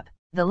stories up,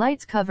 the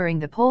lights covering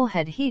the pole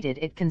had heated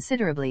it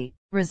considerably,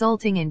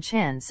 resulting in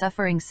Chen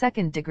suffering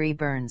second-degree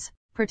burns,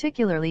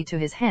 particularly to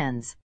his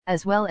hands,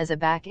 as well as a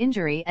back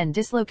injury and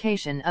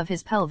dislocation of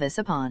his pelvis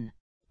upon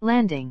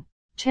landing.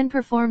 Chen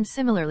performed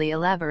similarly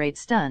elaborate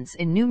stunts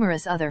in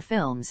numerous other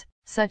films,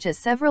 such as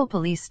several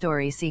Police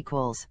Story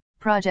sequels,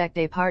 Project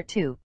A Part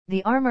 2,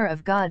 The Armor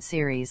of God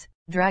series,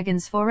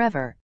 Dragons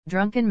Forever,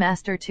 Drunken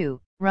Master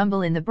 2,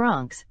 Rumble in the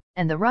Bronx,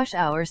 and the Rush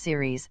Hour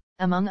series,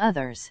 among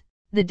others.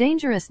 The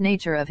dangerous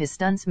nature of his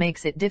stunts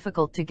makes it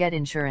difficult to get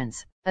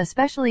insurance,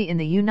 especially in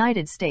the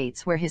United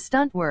States where his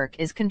stunt work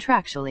is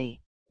contractually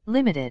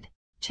limited.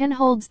 Chen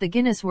holds the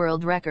Guinness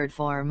World Record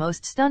for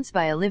most stunts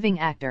by a living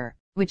actor,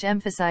 which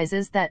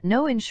emphasizes that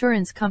no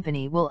insurance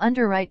company will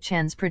underwrite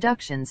Chen's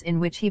productions in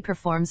which he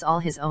performs all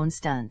his own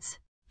stunts.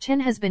 Chen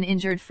has been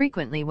injured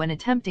frequently when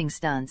attempting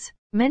stunts.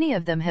 Many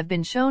of them have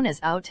been shown as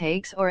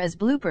outtakes or as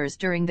bloopers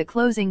during the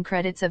closing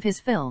credits of his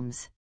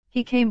films.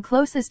 He came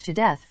closest to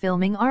death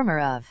filming Armor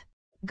of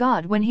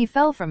God when he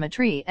fell from a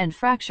tree and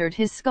fractured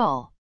his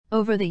skull.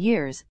 Over the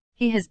years,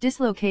 he has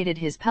dislocated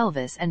his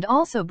pelvis and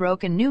also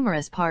broken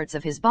numerous parts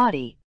of his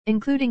body,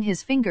 including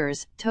his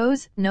fingers,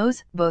 toes,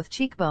 nose, both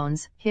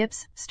cheekbones,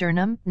 hips,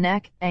 sternum,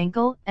 neck,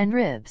 ankle, and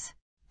ribs.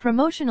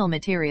 Promotional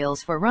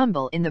materials for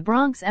Rumble in the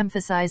Bronx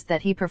emphasized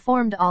that he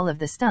performed all of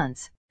the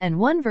stunts, and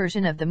one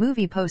version of the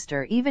movie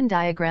poster even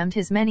diagrammed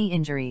his many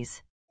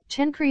injuries.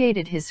 Chen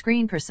created his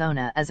screen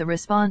persona as a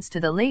response to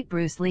the late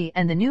Bruce Lee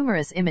and the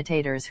numerous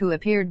imitators who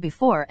appeared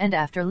before and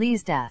after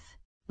Lee's death.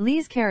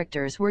 Lee's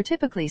characters were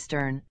typically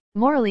stern,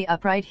 morally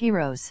upright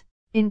heroes.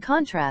 In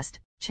contrast,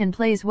 Chen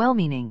plays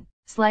well-meaning,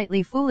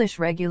 slightly foolish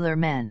regular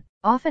men,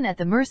 often at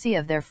the mercy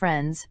of their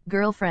friends,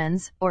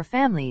 girlfriends, or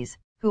families,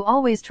 who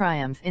always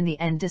triumph in the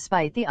end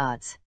despite the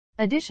odds.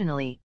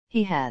 Additionally,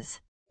 he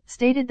has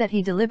stated that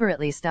he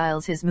deliberately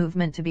styles his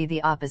movement to be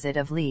the opposite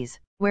of Lee's,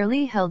 where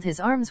Lee held his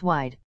arms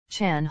wide.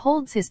 Chen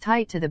holds his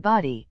tight to the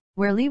body,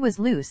 where Lee was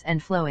loose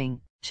and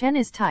flowing. Chen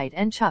is tight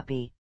and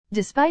choppy.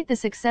 Despite the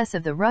success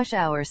of the Rush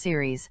Hour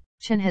series,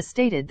 Chen has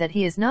stated that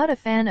he is not a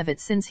fan of it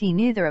since he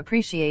neither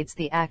appreciates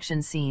the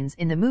action scenes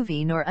in the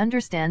movie nor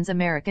understands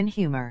American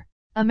humor.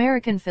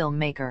 American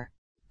filmmaker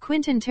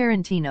Quentin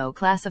Tarantino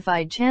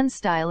classified Chan's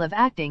style of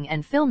acting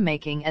and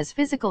filmmaking as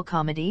physical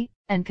comedy,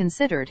 and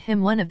considered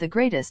him one of the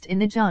greatest in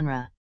the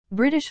genre.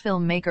 British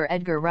filmmaker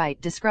Edgar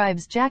Wright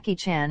describes Jackie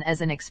Chan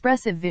as an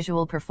expressive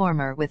visual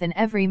performer with an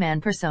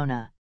everyman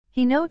persona.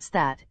 He notes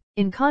that,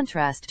 in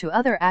contrast to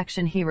other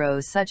action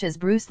heroes such as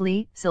Bruce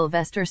Lee,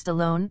 Sylvester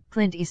Stallone,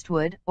 Clint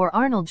Eastwood, or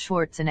Arnold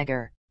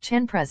Schwarzenegger,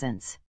 Chen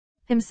presents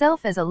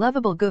himself as a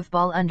lovable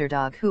goofball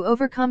underdog who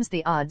overcomes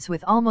the odds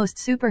with almost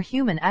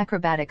superhuman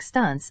acrobatic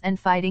stunts and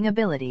fighting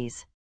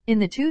abilities. In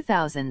the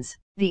 2000s,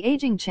 the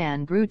aging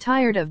Chan grew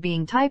tired of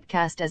being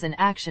typecast as an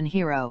action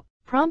hero,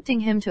 prompting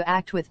him to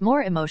act with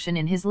more emotion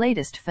in his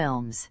latest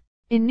films.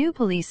 In New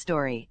Police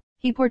Story,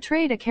 he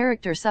portrayed a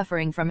character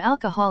suffering from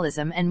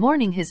alcoholism and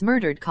mourning his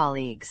murdered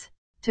colleagues.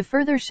 To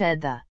further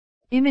shed the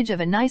image of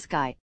a nice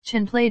guy,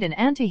 Chen played an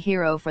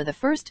anti-hero for the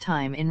first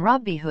time in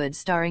Robin Hood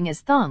starring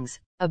as Thongs,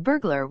 a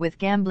burglar with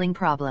gambling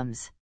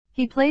problems.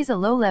 He plays a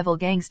low-level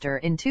gangster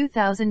in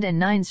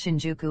 2009's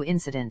Shinjuku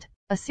Incident,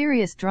 a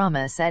serious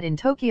drama set in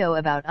Tokyo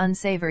about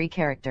unsavory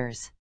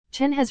characters.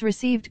 Chen has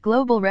received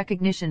global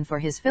recognition for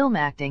his film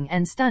acting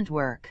and stunt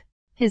work.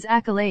 His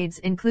accolades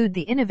include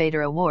the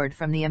Innovator Award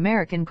from the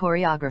American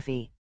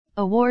Choreography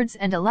Awards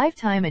and a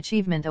Lifetime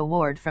Achievement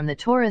Award from the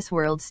Taurus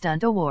World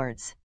Stunt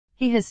Awards.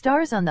 He has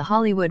stars on the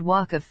Hollywood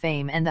Walk of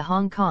Fame and the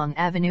Hong Kong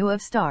Avenue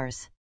of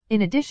Stars.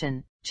 In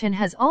addition, Chen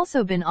has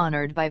also been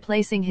honored by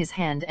placing his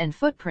hand and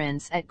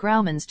footprints at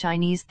Grauman's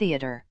Chinese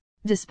Theater.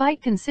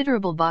 Despite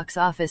considerable box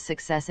office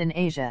success in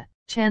Asia,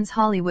 Chan's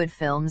Hollywood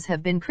films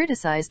have been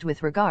criticized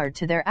with regard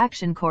to their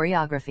action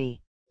choreography.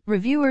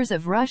 Reviewers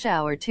of Rush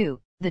Hour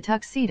 2, The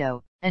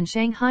Tuxedo, and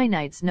Shanghai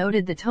Nights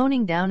noted the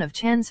toning down of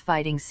Chan's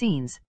fighting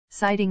scenes,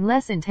 citing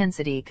less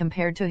intensity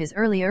compared to his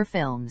earlier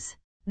films.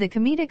 The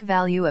comedic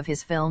value of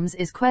his films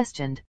is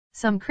questioned,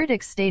 some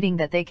critics stating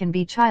that they can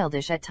be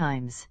childish at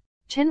times.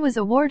 Chen was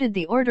awarded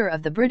the Order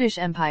of the British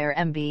Empire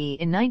 (MBE)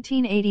 in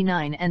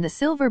 1989 and the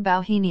Silver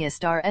Bauhinia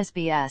Star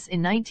SBS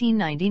in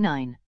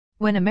 1999.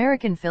 When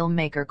American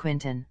filmmaker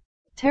Quentin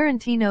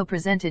Tarantino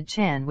presented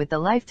Chan with the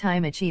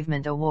Lifetime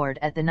Achievement Award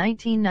at the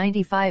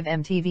 1995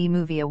 MTV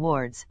Movie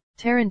Awards,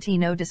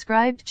 Tarantino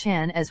described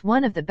Chan as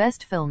one of the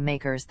best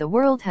filmmakers the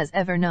world has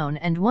ever known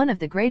and one of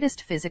the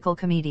greatest physical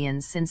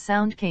comedians since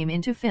sound came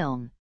into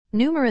film.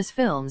 Numerous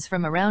films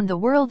from around the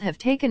world have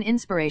taken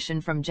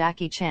inspiration from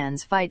Jackie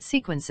Chan's fight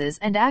sequences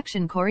and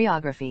action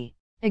choreography.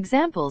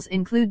 Examples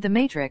include The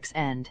Matrix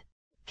and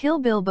Kill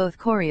Bill, both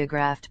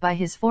choreographed by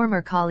his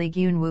former colleague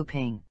Yuen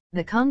Woo-ping,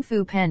 the Kung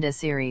Fu Panda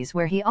series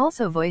where he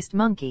also voiced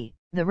Monkey,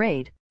 The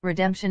Raid,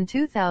 Redemption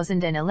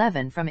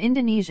 2011 from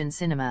Indonesian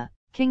cinema,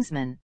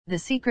 Kingsman, The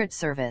Secret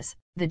Service,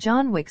 the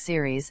John Wick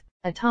series,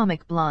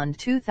 Atomic Blonde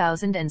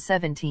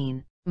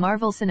 2017,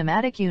 Marvel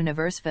Cinematic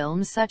Universe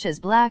films such as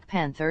Black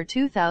Panther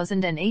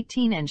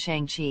 2018 and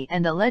Shang-Chi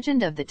and The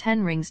Legend of the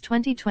Ten Rings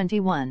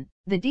 2021,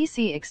 the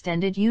DC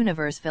Extended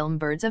Universe film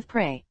Birds of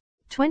Prey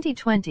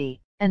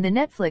 2020, and the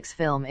Netflix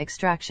film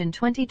Extraction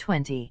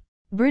 2020.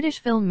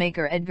 British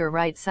filmmaker Edgar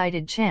Wright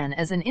cited Chan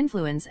as an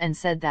influence and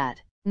said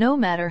that, no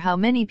matter how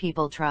many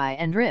people try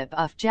and rip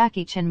off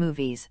Jackie Chan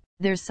movies,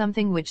 there's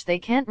something which they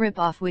can't rip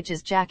off, which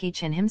is Jackie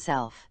Chan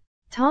himself.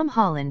 Tom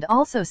Holland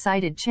also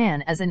cited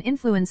Chan as an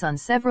influence on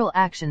several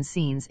action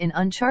scenes in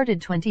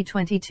Uncharted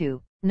 2022,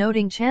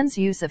 noting Chan's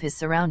use of his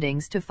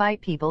surroundings to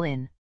fight people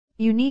in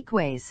unique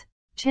ways.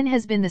 Chan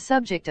has been the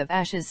subject of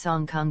Ash's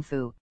song Kung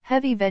Fu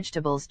Heavy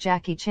Vegetables.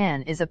 Jackie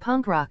Chan is a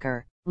punk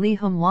rocker, Li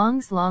Hum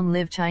Wang's Long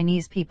Live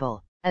Chinese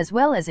People, as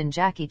well as in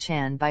Jackie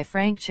Chan by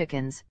Frank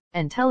Chickens,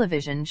 and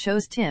television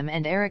shows Tim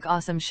and Eric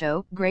Awesome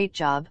Show, Great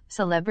Job,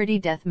 Celebrity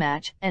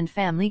Deathmatch, and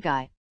Family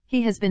Guy.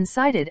 He has been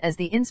cited as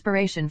the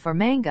inspiration for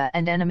manga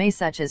and anime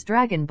such as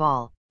Dragon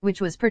Ball,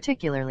 which was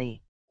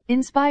particularly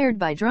inspired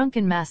by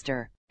Drunken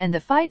Master, and the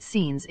fight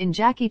scenes in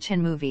Jackie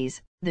Chan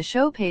movies. The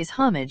show pays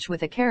homage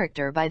with a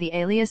character by the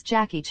alias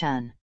Jackie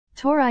Chan.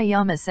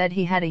 Toriyama said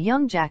he had a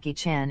young Jackie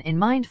Chan in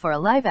mind for a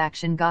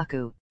live-action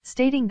Goku,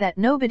 stating that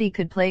nobody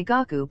could play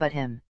Goku but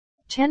him.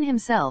 Chan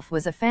himself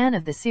was a fan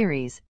of the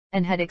series,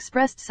 and had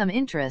expressed some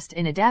interest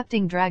in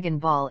adapting Dragon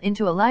Ball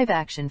into a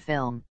live-action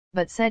film,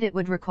 but said it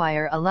would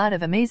require a lot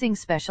of amazing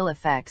special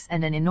effects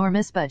and an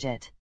enormous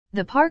budget.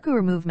 The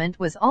parkour movement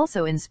was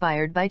also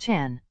inspired by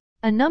Chan.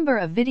 A number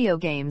of video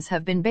games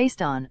have been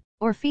based on,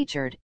 or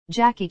featured,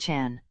 Jackie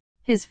Chan.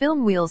 His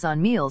film Wheels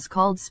on Meals,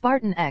 called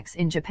Spartan X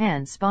in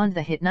Japan, spawned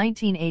the hit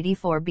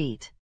 1984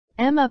 beat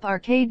 'em up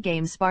arcade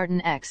game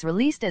Spartan X,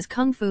 released as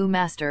Kung Fu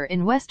Master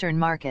in Western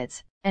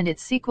markets, and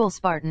its sequel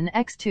Spartan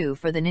X2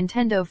 for the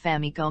Nintendo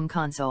Famicom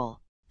console.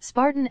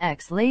 Spartan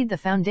X laid the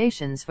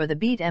foundations for the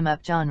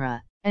beat-em-up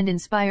genre, and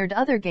inspired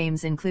other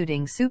games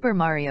including Super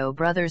Mario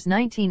Bros.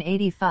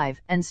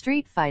 1985 and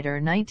Street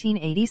Fighter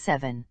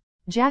 1987.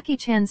 Jackie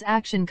Chan's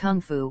action Kung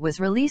Fu was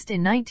released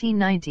in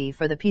 1990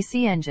 for the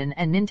PC Engine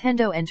and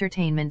Nintendo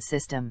Entertainment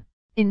System.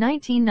 In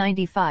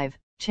 1995,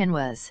 Chan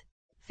was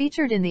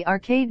featured in the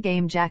arcade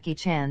game Jackie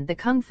Chan the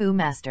Kung Fu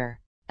Master.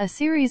 A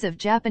series of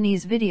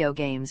Japanese video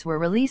games were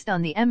released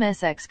on the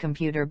MSX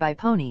computer by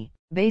Pony,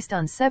 based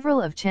on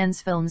several of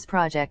Chan's films: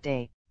 Project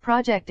A,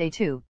 Project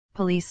A2,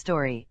 Police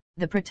Story,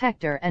 The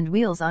Protector and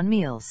Wheels on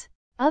Meals.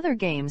 Other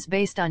games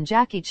based on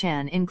Jackie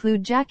Chan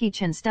include Jackie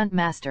Chan Stunt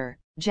Master,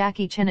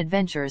 Jackie Chan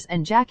Adventures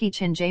and Jackie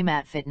Chan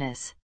J-Mat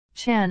Fitness.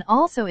 Chan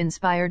also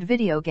inspired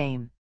video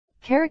game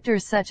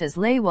characters such as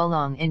Lei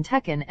Wulong in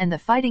Tekken and the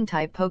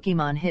fighting-type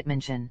Pokemon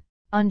Hitmonchan.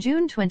 On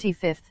June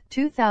 25,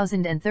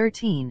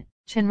 2013,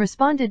 Chan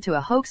responded to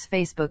a hoax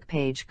Facebook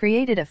page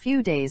created a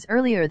few days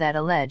earlier that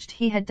alleged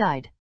he had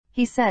died.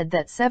 He said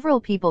that several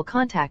people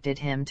contacted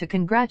him to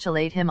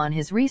congratulate him on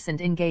his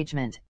recent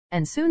engagement,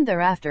 and soon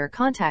thereafter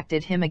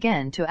contacted him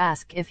again to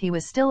ask if he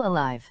was still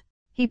alive.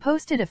 He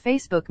posted a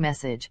Facebook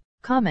message,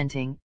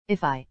 commenting,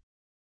 "If I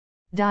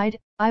died,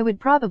 I would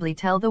probably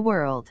tell the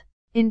world."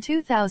 In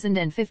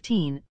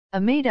 2015, a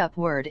made-up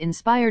word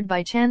inspired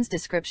by Chan's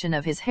description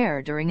of his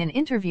hair during an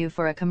interview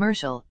for a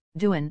commercial,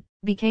 Duan,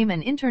 became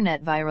an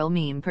internet viral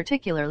meme,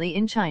 particularly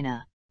in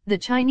China. The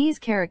Chinese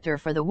character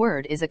for the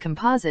word is a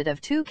composite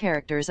of two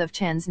characters of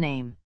Chan's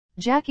name.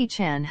 Jackie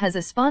Chan has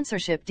a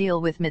sponsorship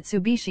deal with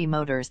Mitsubishi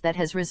Motors that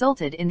has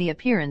resulted in the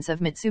appearance of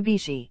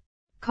Mitsubishi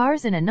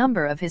cars in a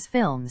number of his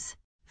films.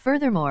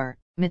 Furthermore,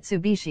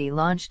 Mitsubishi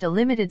launched a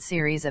limited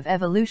series of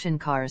Evolution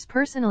cars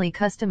personally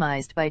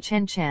customized by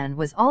Chan. Chan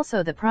was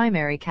also the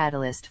primary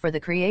catalyst for the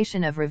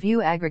creation of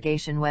review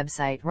aggregation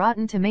website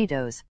Rotten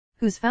Tomatoes,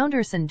 whose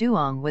founder Sun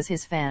Duong was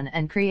his fan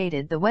and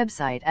created the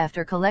website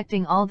after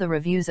collecting all the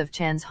reviews of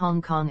Chan's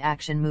Hong Kong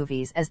action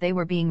movies as they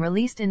were being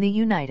released in the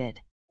United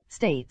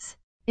States.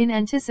 In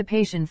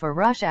anticipation for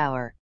Rush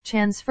Hour,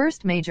 Chan's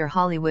first major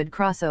Hollywood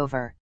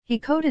crossover, he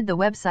coded the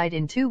website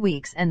in 2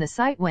 weeks and the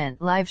site went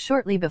live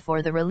shortly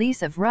before the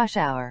release of Rush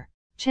Hour.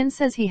 Chan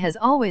says he has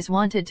always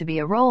wanted to be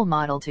a role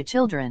model to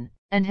children,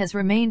 and has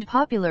remained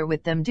popular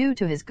with them due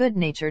to his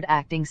good-natured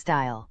acting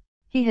style.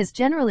 He has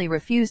generally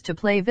refused to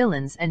play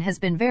villains and has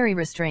been very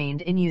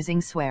restrained in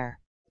using swear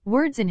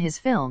words in his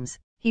films.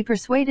 He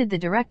persuaded the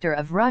director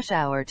of Rush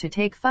Hour to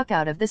take "fuck"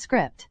 out of the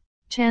script.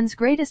 Chan's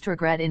greatest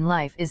regret in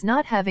life is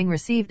not having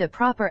received a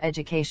proper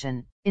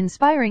education,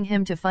 inspiring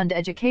him to fund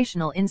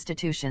educational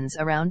institutions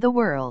around the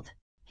world.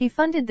 He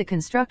funded the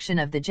construction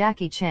of the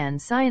Jackie Chan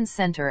Science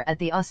Centre at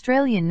the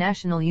Australian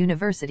National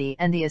University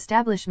and the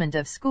establishment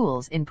of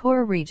schools in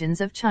poor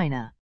regions of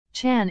China.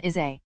 Chan is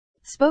a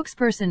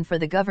spokesperson for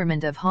the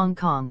government of Hong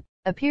Kong,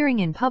 appearing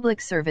in public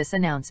service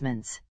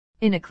announcements.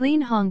 In a Clean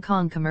Hong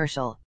Kong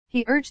commercial,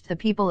 he urged the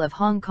people of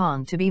Hong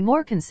Kong to be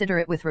more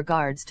considerate with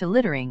regards to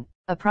littering,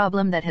 a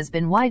problem that has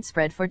been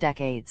widespread for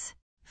decades.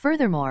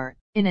 Furthermore,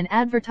 in an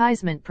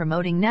advertisement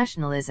promoting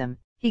nationalism,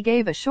 he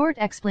gave a short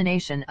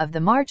explanation of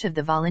the March of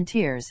the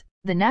Volunteers,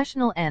 the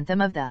national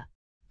anthem of the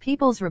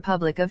People's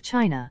Republic of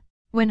China.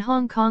 When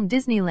Hong Kong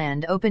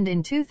Disneyland opened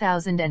in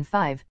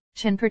 2005,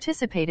 Chen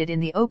participated in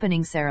the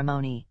opening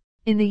ceremony.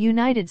 In the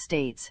United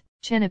States,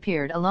 Chen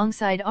appeared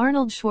alongside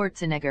Arnold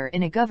Schwarzenegger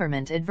in a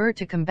government advert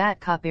to combat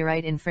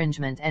copyright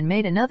infringement and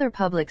made another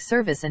public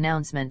service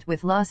announcement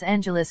with Los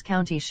Angeles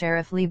County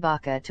Sheriff Lee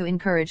Baca to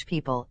encourage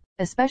people,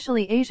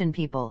 especially Asian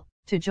people,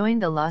 to join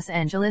the Los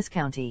Angeles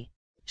County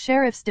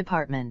Sheriff's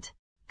Department.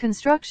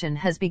 Construction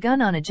has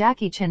begun on a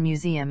Jackie Chan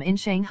museum in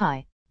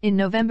Shanghai. In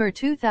November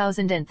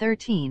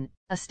 2013,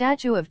 a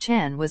statue of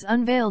Chan was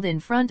unveiled in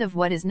front of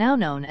what is now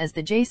known as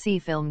the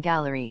JC Film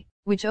Gallery,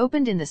 which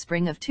opened in the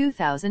spring of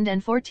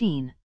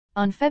 2014.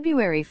 On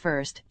February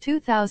 1,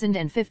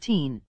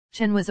 2015,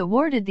 Chen was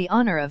awarded the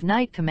honor of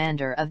Knight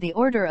Commander of the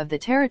Order of the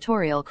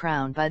Territorial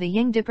Crown by the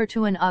Yang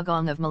Dipertuan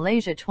Agong of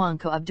Malaysia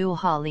Tuanku Abdul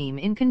Halim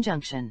in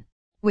conjunction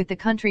with the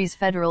country's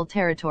Federal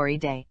Territory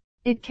Day.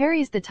 It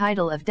carries the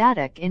title of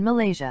Datuk in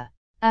Malaysia.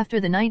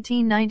 After the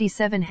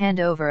 1997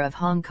 handover of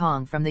Hong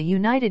Kong from the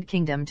United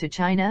Kingdom to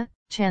China,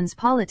 Chan's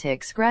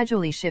politics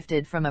gradually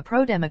shifted from a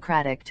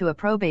pro-democratic to a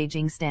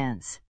pro-Beijing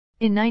stance.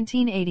 In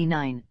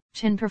 1989,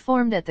 Chen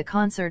performed at the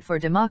Concert for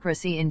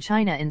Democracy in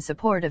China in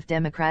support of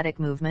democratic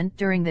movement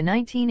during the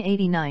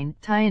 1989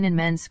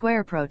 Tiananmen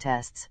Square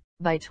protests.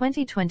 By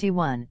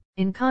 2021,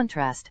 in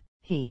contrast,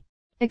 he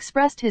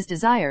expressed his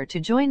desire to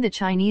join the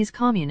Chinese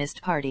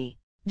Communist Party.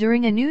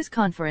 During a news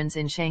conference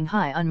in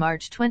Shanghai on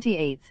March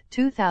 28,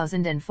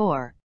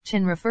 2004,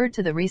 Chen referred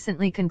to the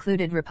recently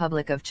concluded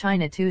Republic of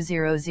China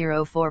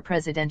 2004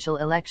 presidential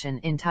election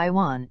in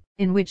Taiwan,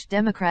 in which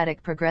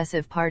Democratic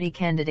Progressive Party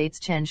candidates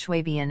Chen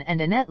Shui-bian and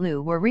Annette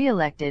Lu were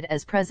re-elected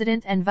as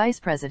president and vice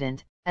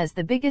president, as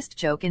the biggest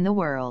joke in the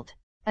world.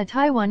 A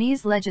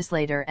Taiwanese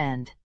legislator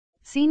and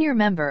senior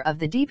member of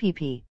the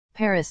DPP,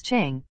 Paris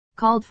Chang,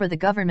 called for the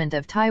government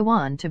of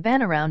Taiwan to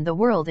ban around the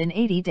world in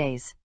 80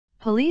 days.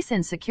 Police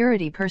and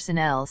security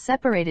personnel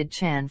separated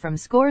Chan from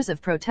scores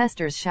of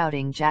protesters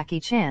shouting "Jackie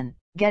Chan,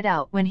 get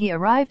out" when he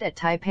arrived at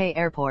Taipei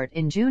Airport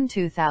in June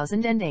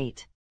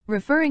 2008.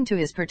 Referring to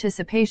his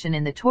participation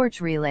in the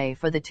torch relay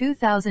for the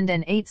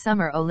 2008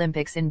 Summer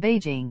Olympics in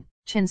Beijing,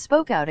 Chen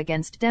spoke out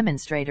against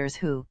demonstrators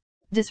who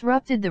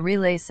disrupted the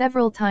relay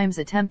several times,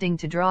 attempting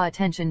to draw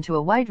attention to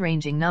a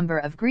wide-ranging number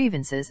of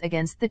grievances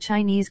against the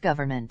Chinese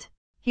government.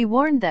 He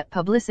warned that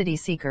publicity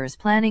seekers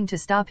planning to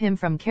stop him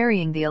from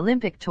carrying the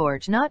Olympic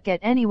torch not get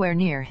anywhere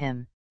near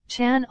him.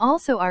 Chan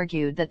also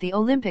argued that the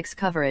Olympics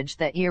coverage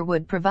that year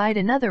would provide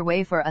another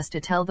way for us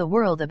to tell the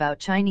world about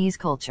Chinese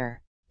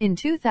culture. In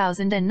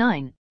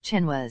 2009,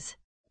 Chen was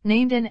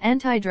named an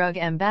anti-drug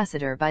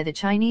ambassador by the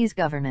Chinese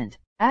government,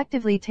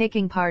 actively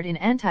taking part in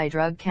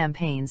anti-drug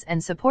campaigns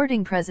and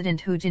supporting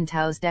President Hu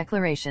Jintao's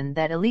declaration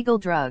that illegal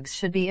drugs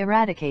should be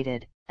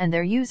eradicated, and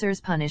their users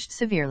punished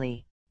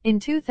severely. In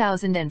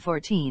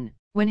 2014,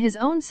 when his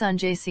own son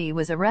JC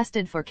was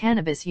arrested for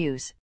cannabis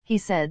use, he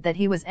said that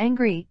he was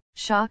angry,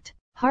 shocked,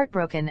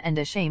 heartbroken and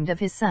ashamed of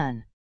his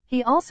son.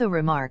 He also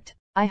remarked,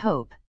 "I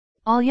hope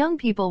all young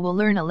people will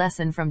learn a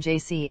lesson from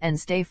JC and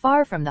stay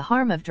far from the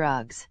harm of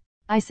drugs.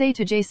 I say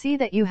to JC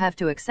that you have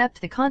to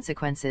accept the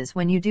consequences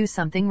when you do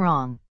something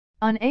wrong."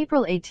 On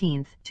April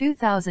 18,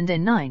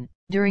 2009,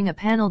 during a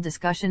panel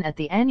discussion at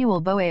the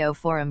annual Boao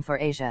Forum for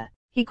Asia,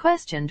 he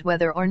questioned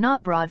whether or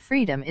not broad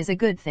freedom is a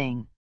good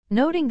thing.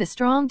 Noting the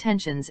strong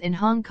tensions in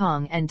Hong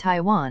Kong and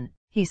Taiwan,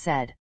 he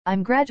said,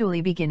 "I'm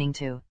gradually beginning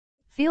to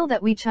feel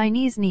that we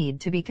Chinese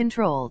need to be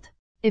controlled.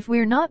 If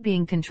we're not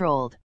being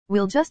controlled,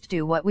 we'll just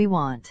do what we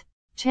want."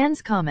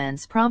 Chan's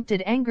comments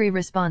prompted angry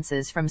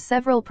responses from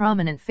several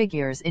prominent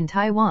figures in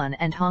Taiwan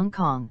and Hong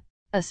Kong.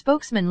 A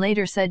spokesman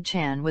later said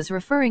Chan was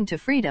referring to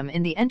freedom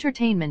in the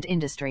entertainment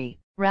industry,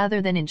 rather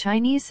than in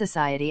Chinese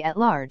society at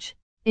large.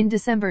 In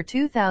December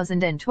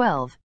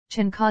 2012,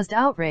 Chen caused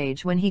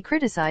outrage when he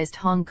criticized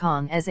Hong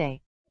Kong as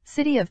a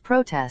city of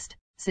protest,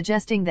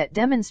 suggesting that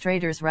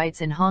demonstrators'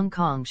 rights in Hong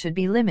Kong should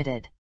be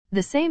limited.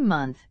 The same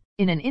month,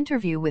 in an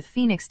interview with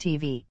Phoenix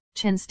TV,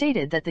 Chen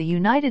stated that the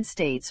United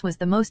States was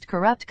the most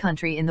corrupt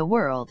country in the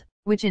world,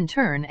 which in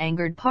turn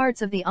angered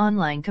parts of the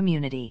online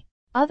community.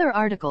 Other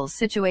articles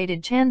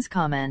situated Chan's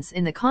comments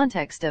in the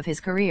context of his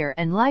career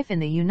and life in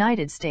the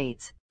United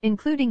States,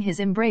 including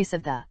his embrace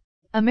of the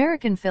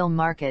American film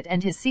market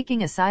and his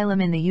seeking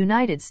asylum in the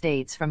United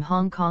States from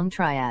Hong Kong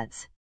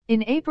triads.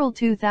 In April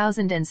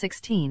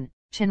 2016,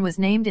 Chen was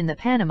named in the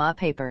Panama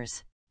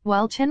Papers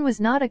While Chen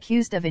was not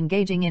accused of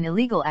engaging in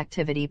illegal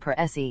activity per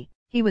se,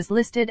 he was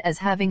listed as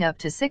having up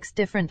to 6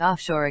 different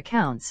offshore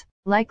accounts,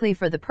 likely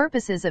for the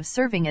purposes of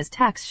serving as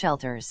tax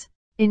shelters.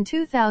 In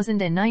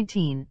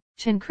 2019,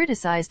 Chen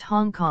criticized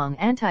Hong Kong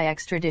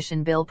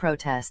anti-extradition bill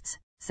protests,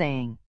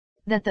 saying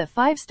that the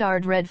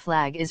 5-starred red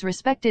flag is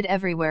respected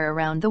everywhere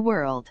around the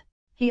world.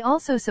 He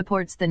also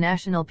supports the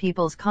National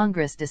People's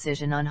Congress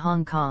decision on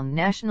Hong Kong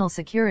national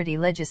security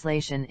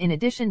legislation. In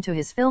addition to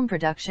his film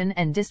production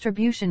and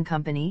distribution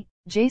company,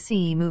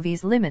 JCE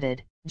Movies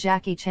Limited,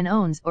 Jackie Chen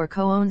owns or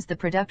co-owns the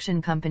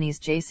production companies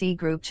JC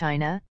Group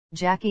China,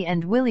 Jackie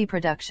and Willie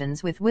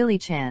Productions with Willie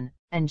Chan,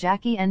 and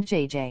Jackie and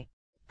JJ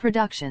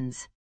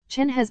Productions.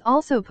 Chen has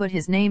also put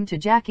his name to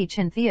Jackie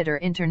Chen Theatre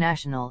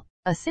International,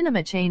 a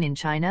cinema chain in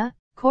China,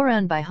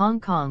 co-run by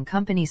Hong Kong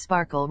company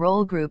Sparkle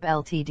Roll Group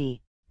Ltd.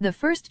 The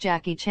first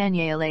Jackie Chan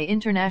Yale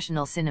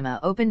International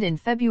Cinema opened in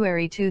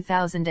February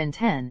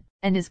 2010,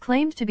 and is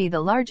claimed to be the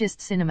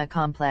largest cinema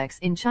complex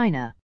in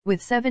China,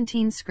 with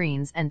 17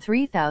 screens and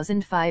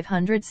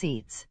 3,500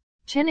 seats.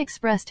 Chen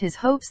expressed his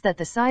hopes that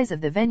the size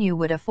of the venue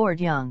would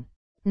afford young,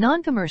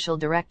 non-commercial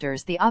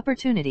directors the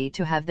opportunity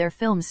to have their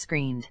films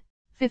screened.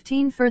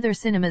 15 further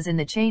cinemas in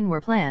the chain were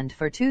planned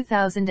for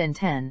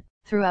 2010,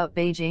 throughout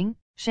Beijing,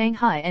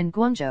 Shanghai and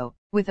Guangzhou,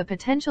 with a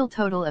potential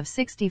total of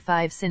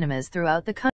 65 cinemas throughout the country.